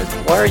one bullshit.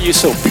 Why are you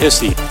so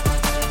pissy?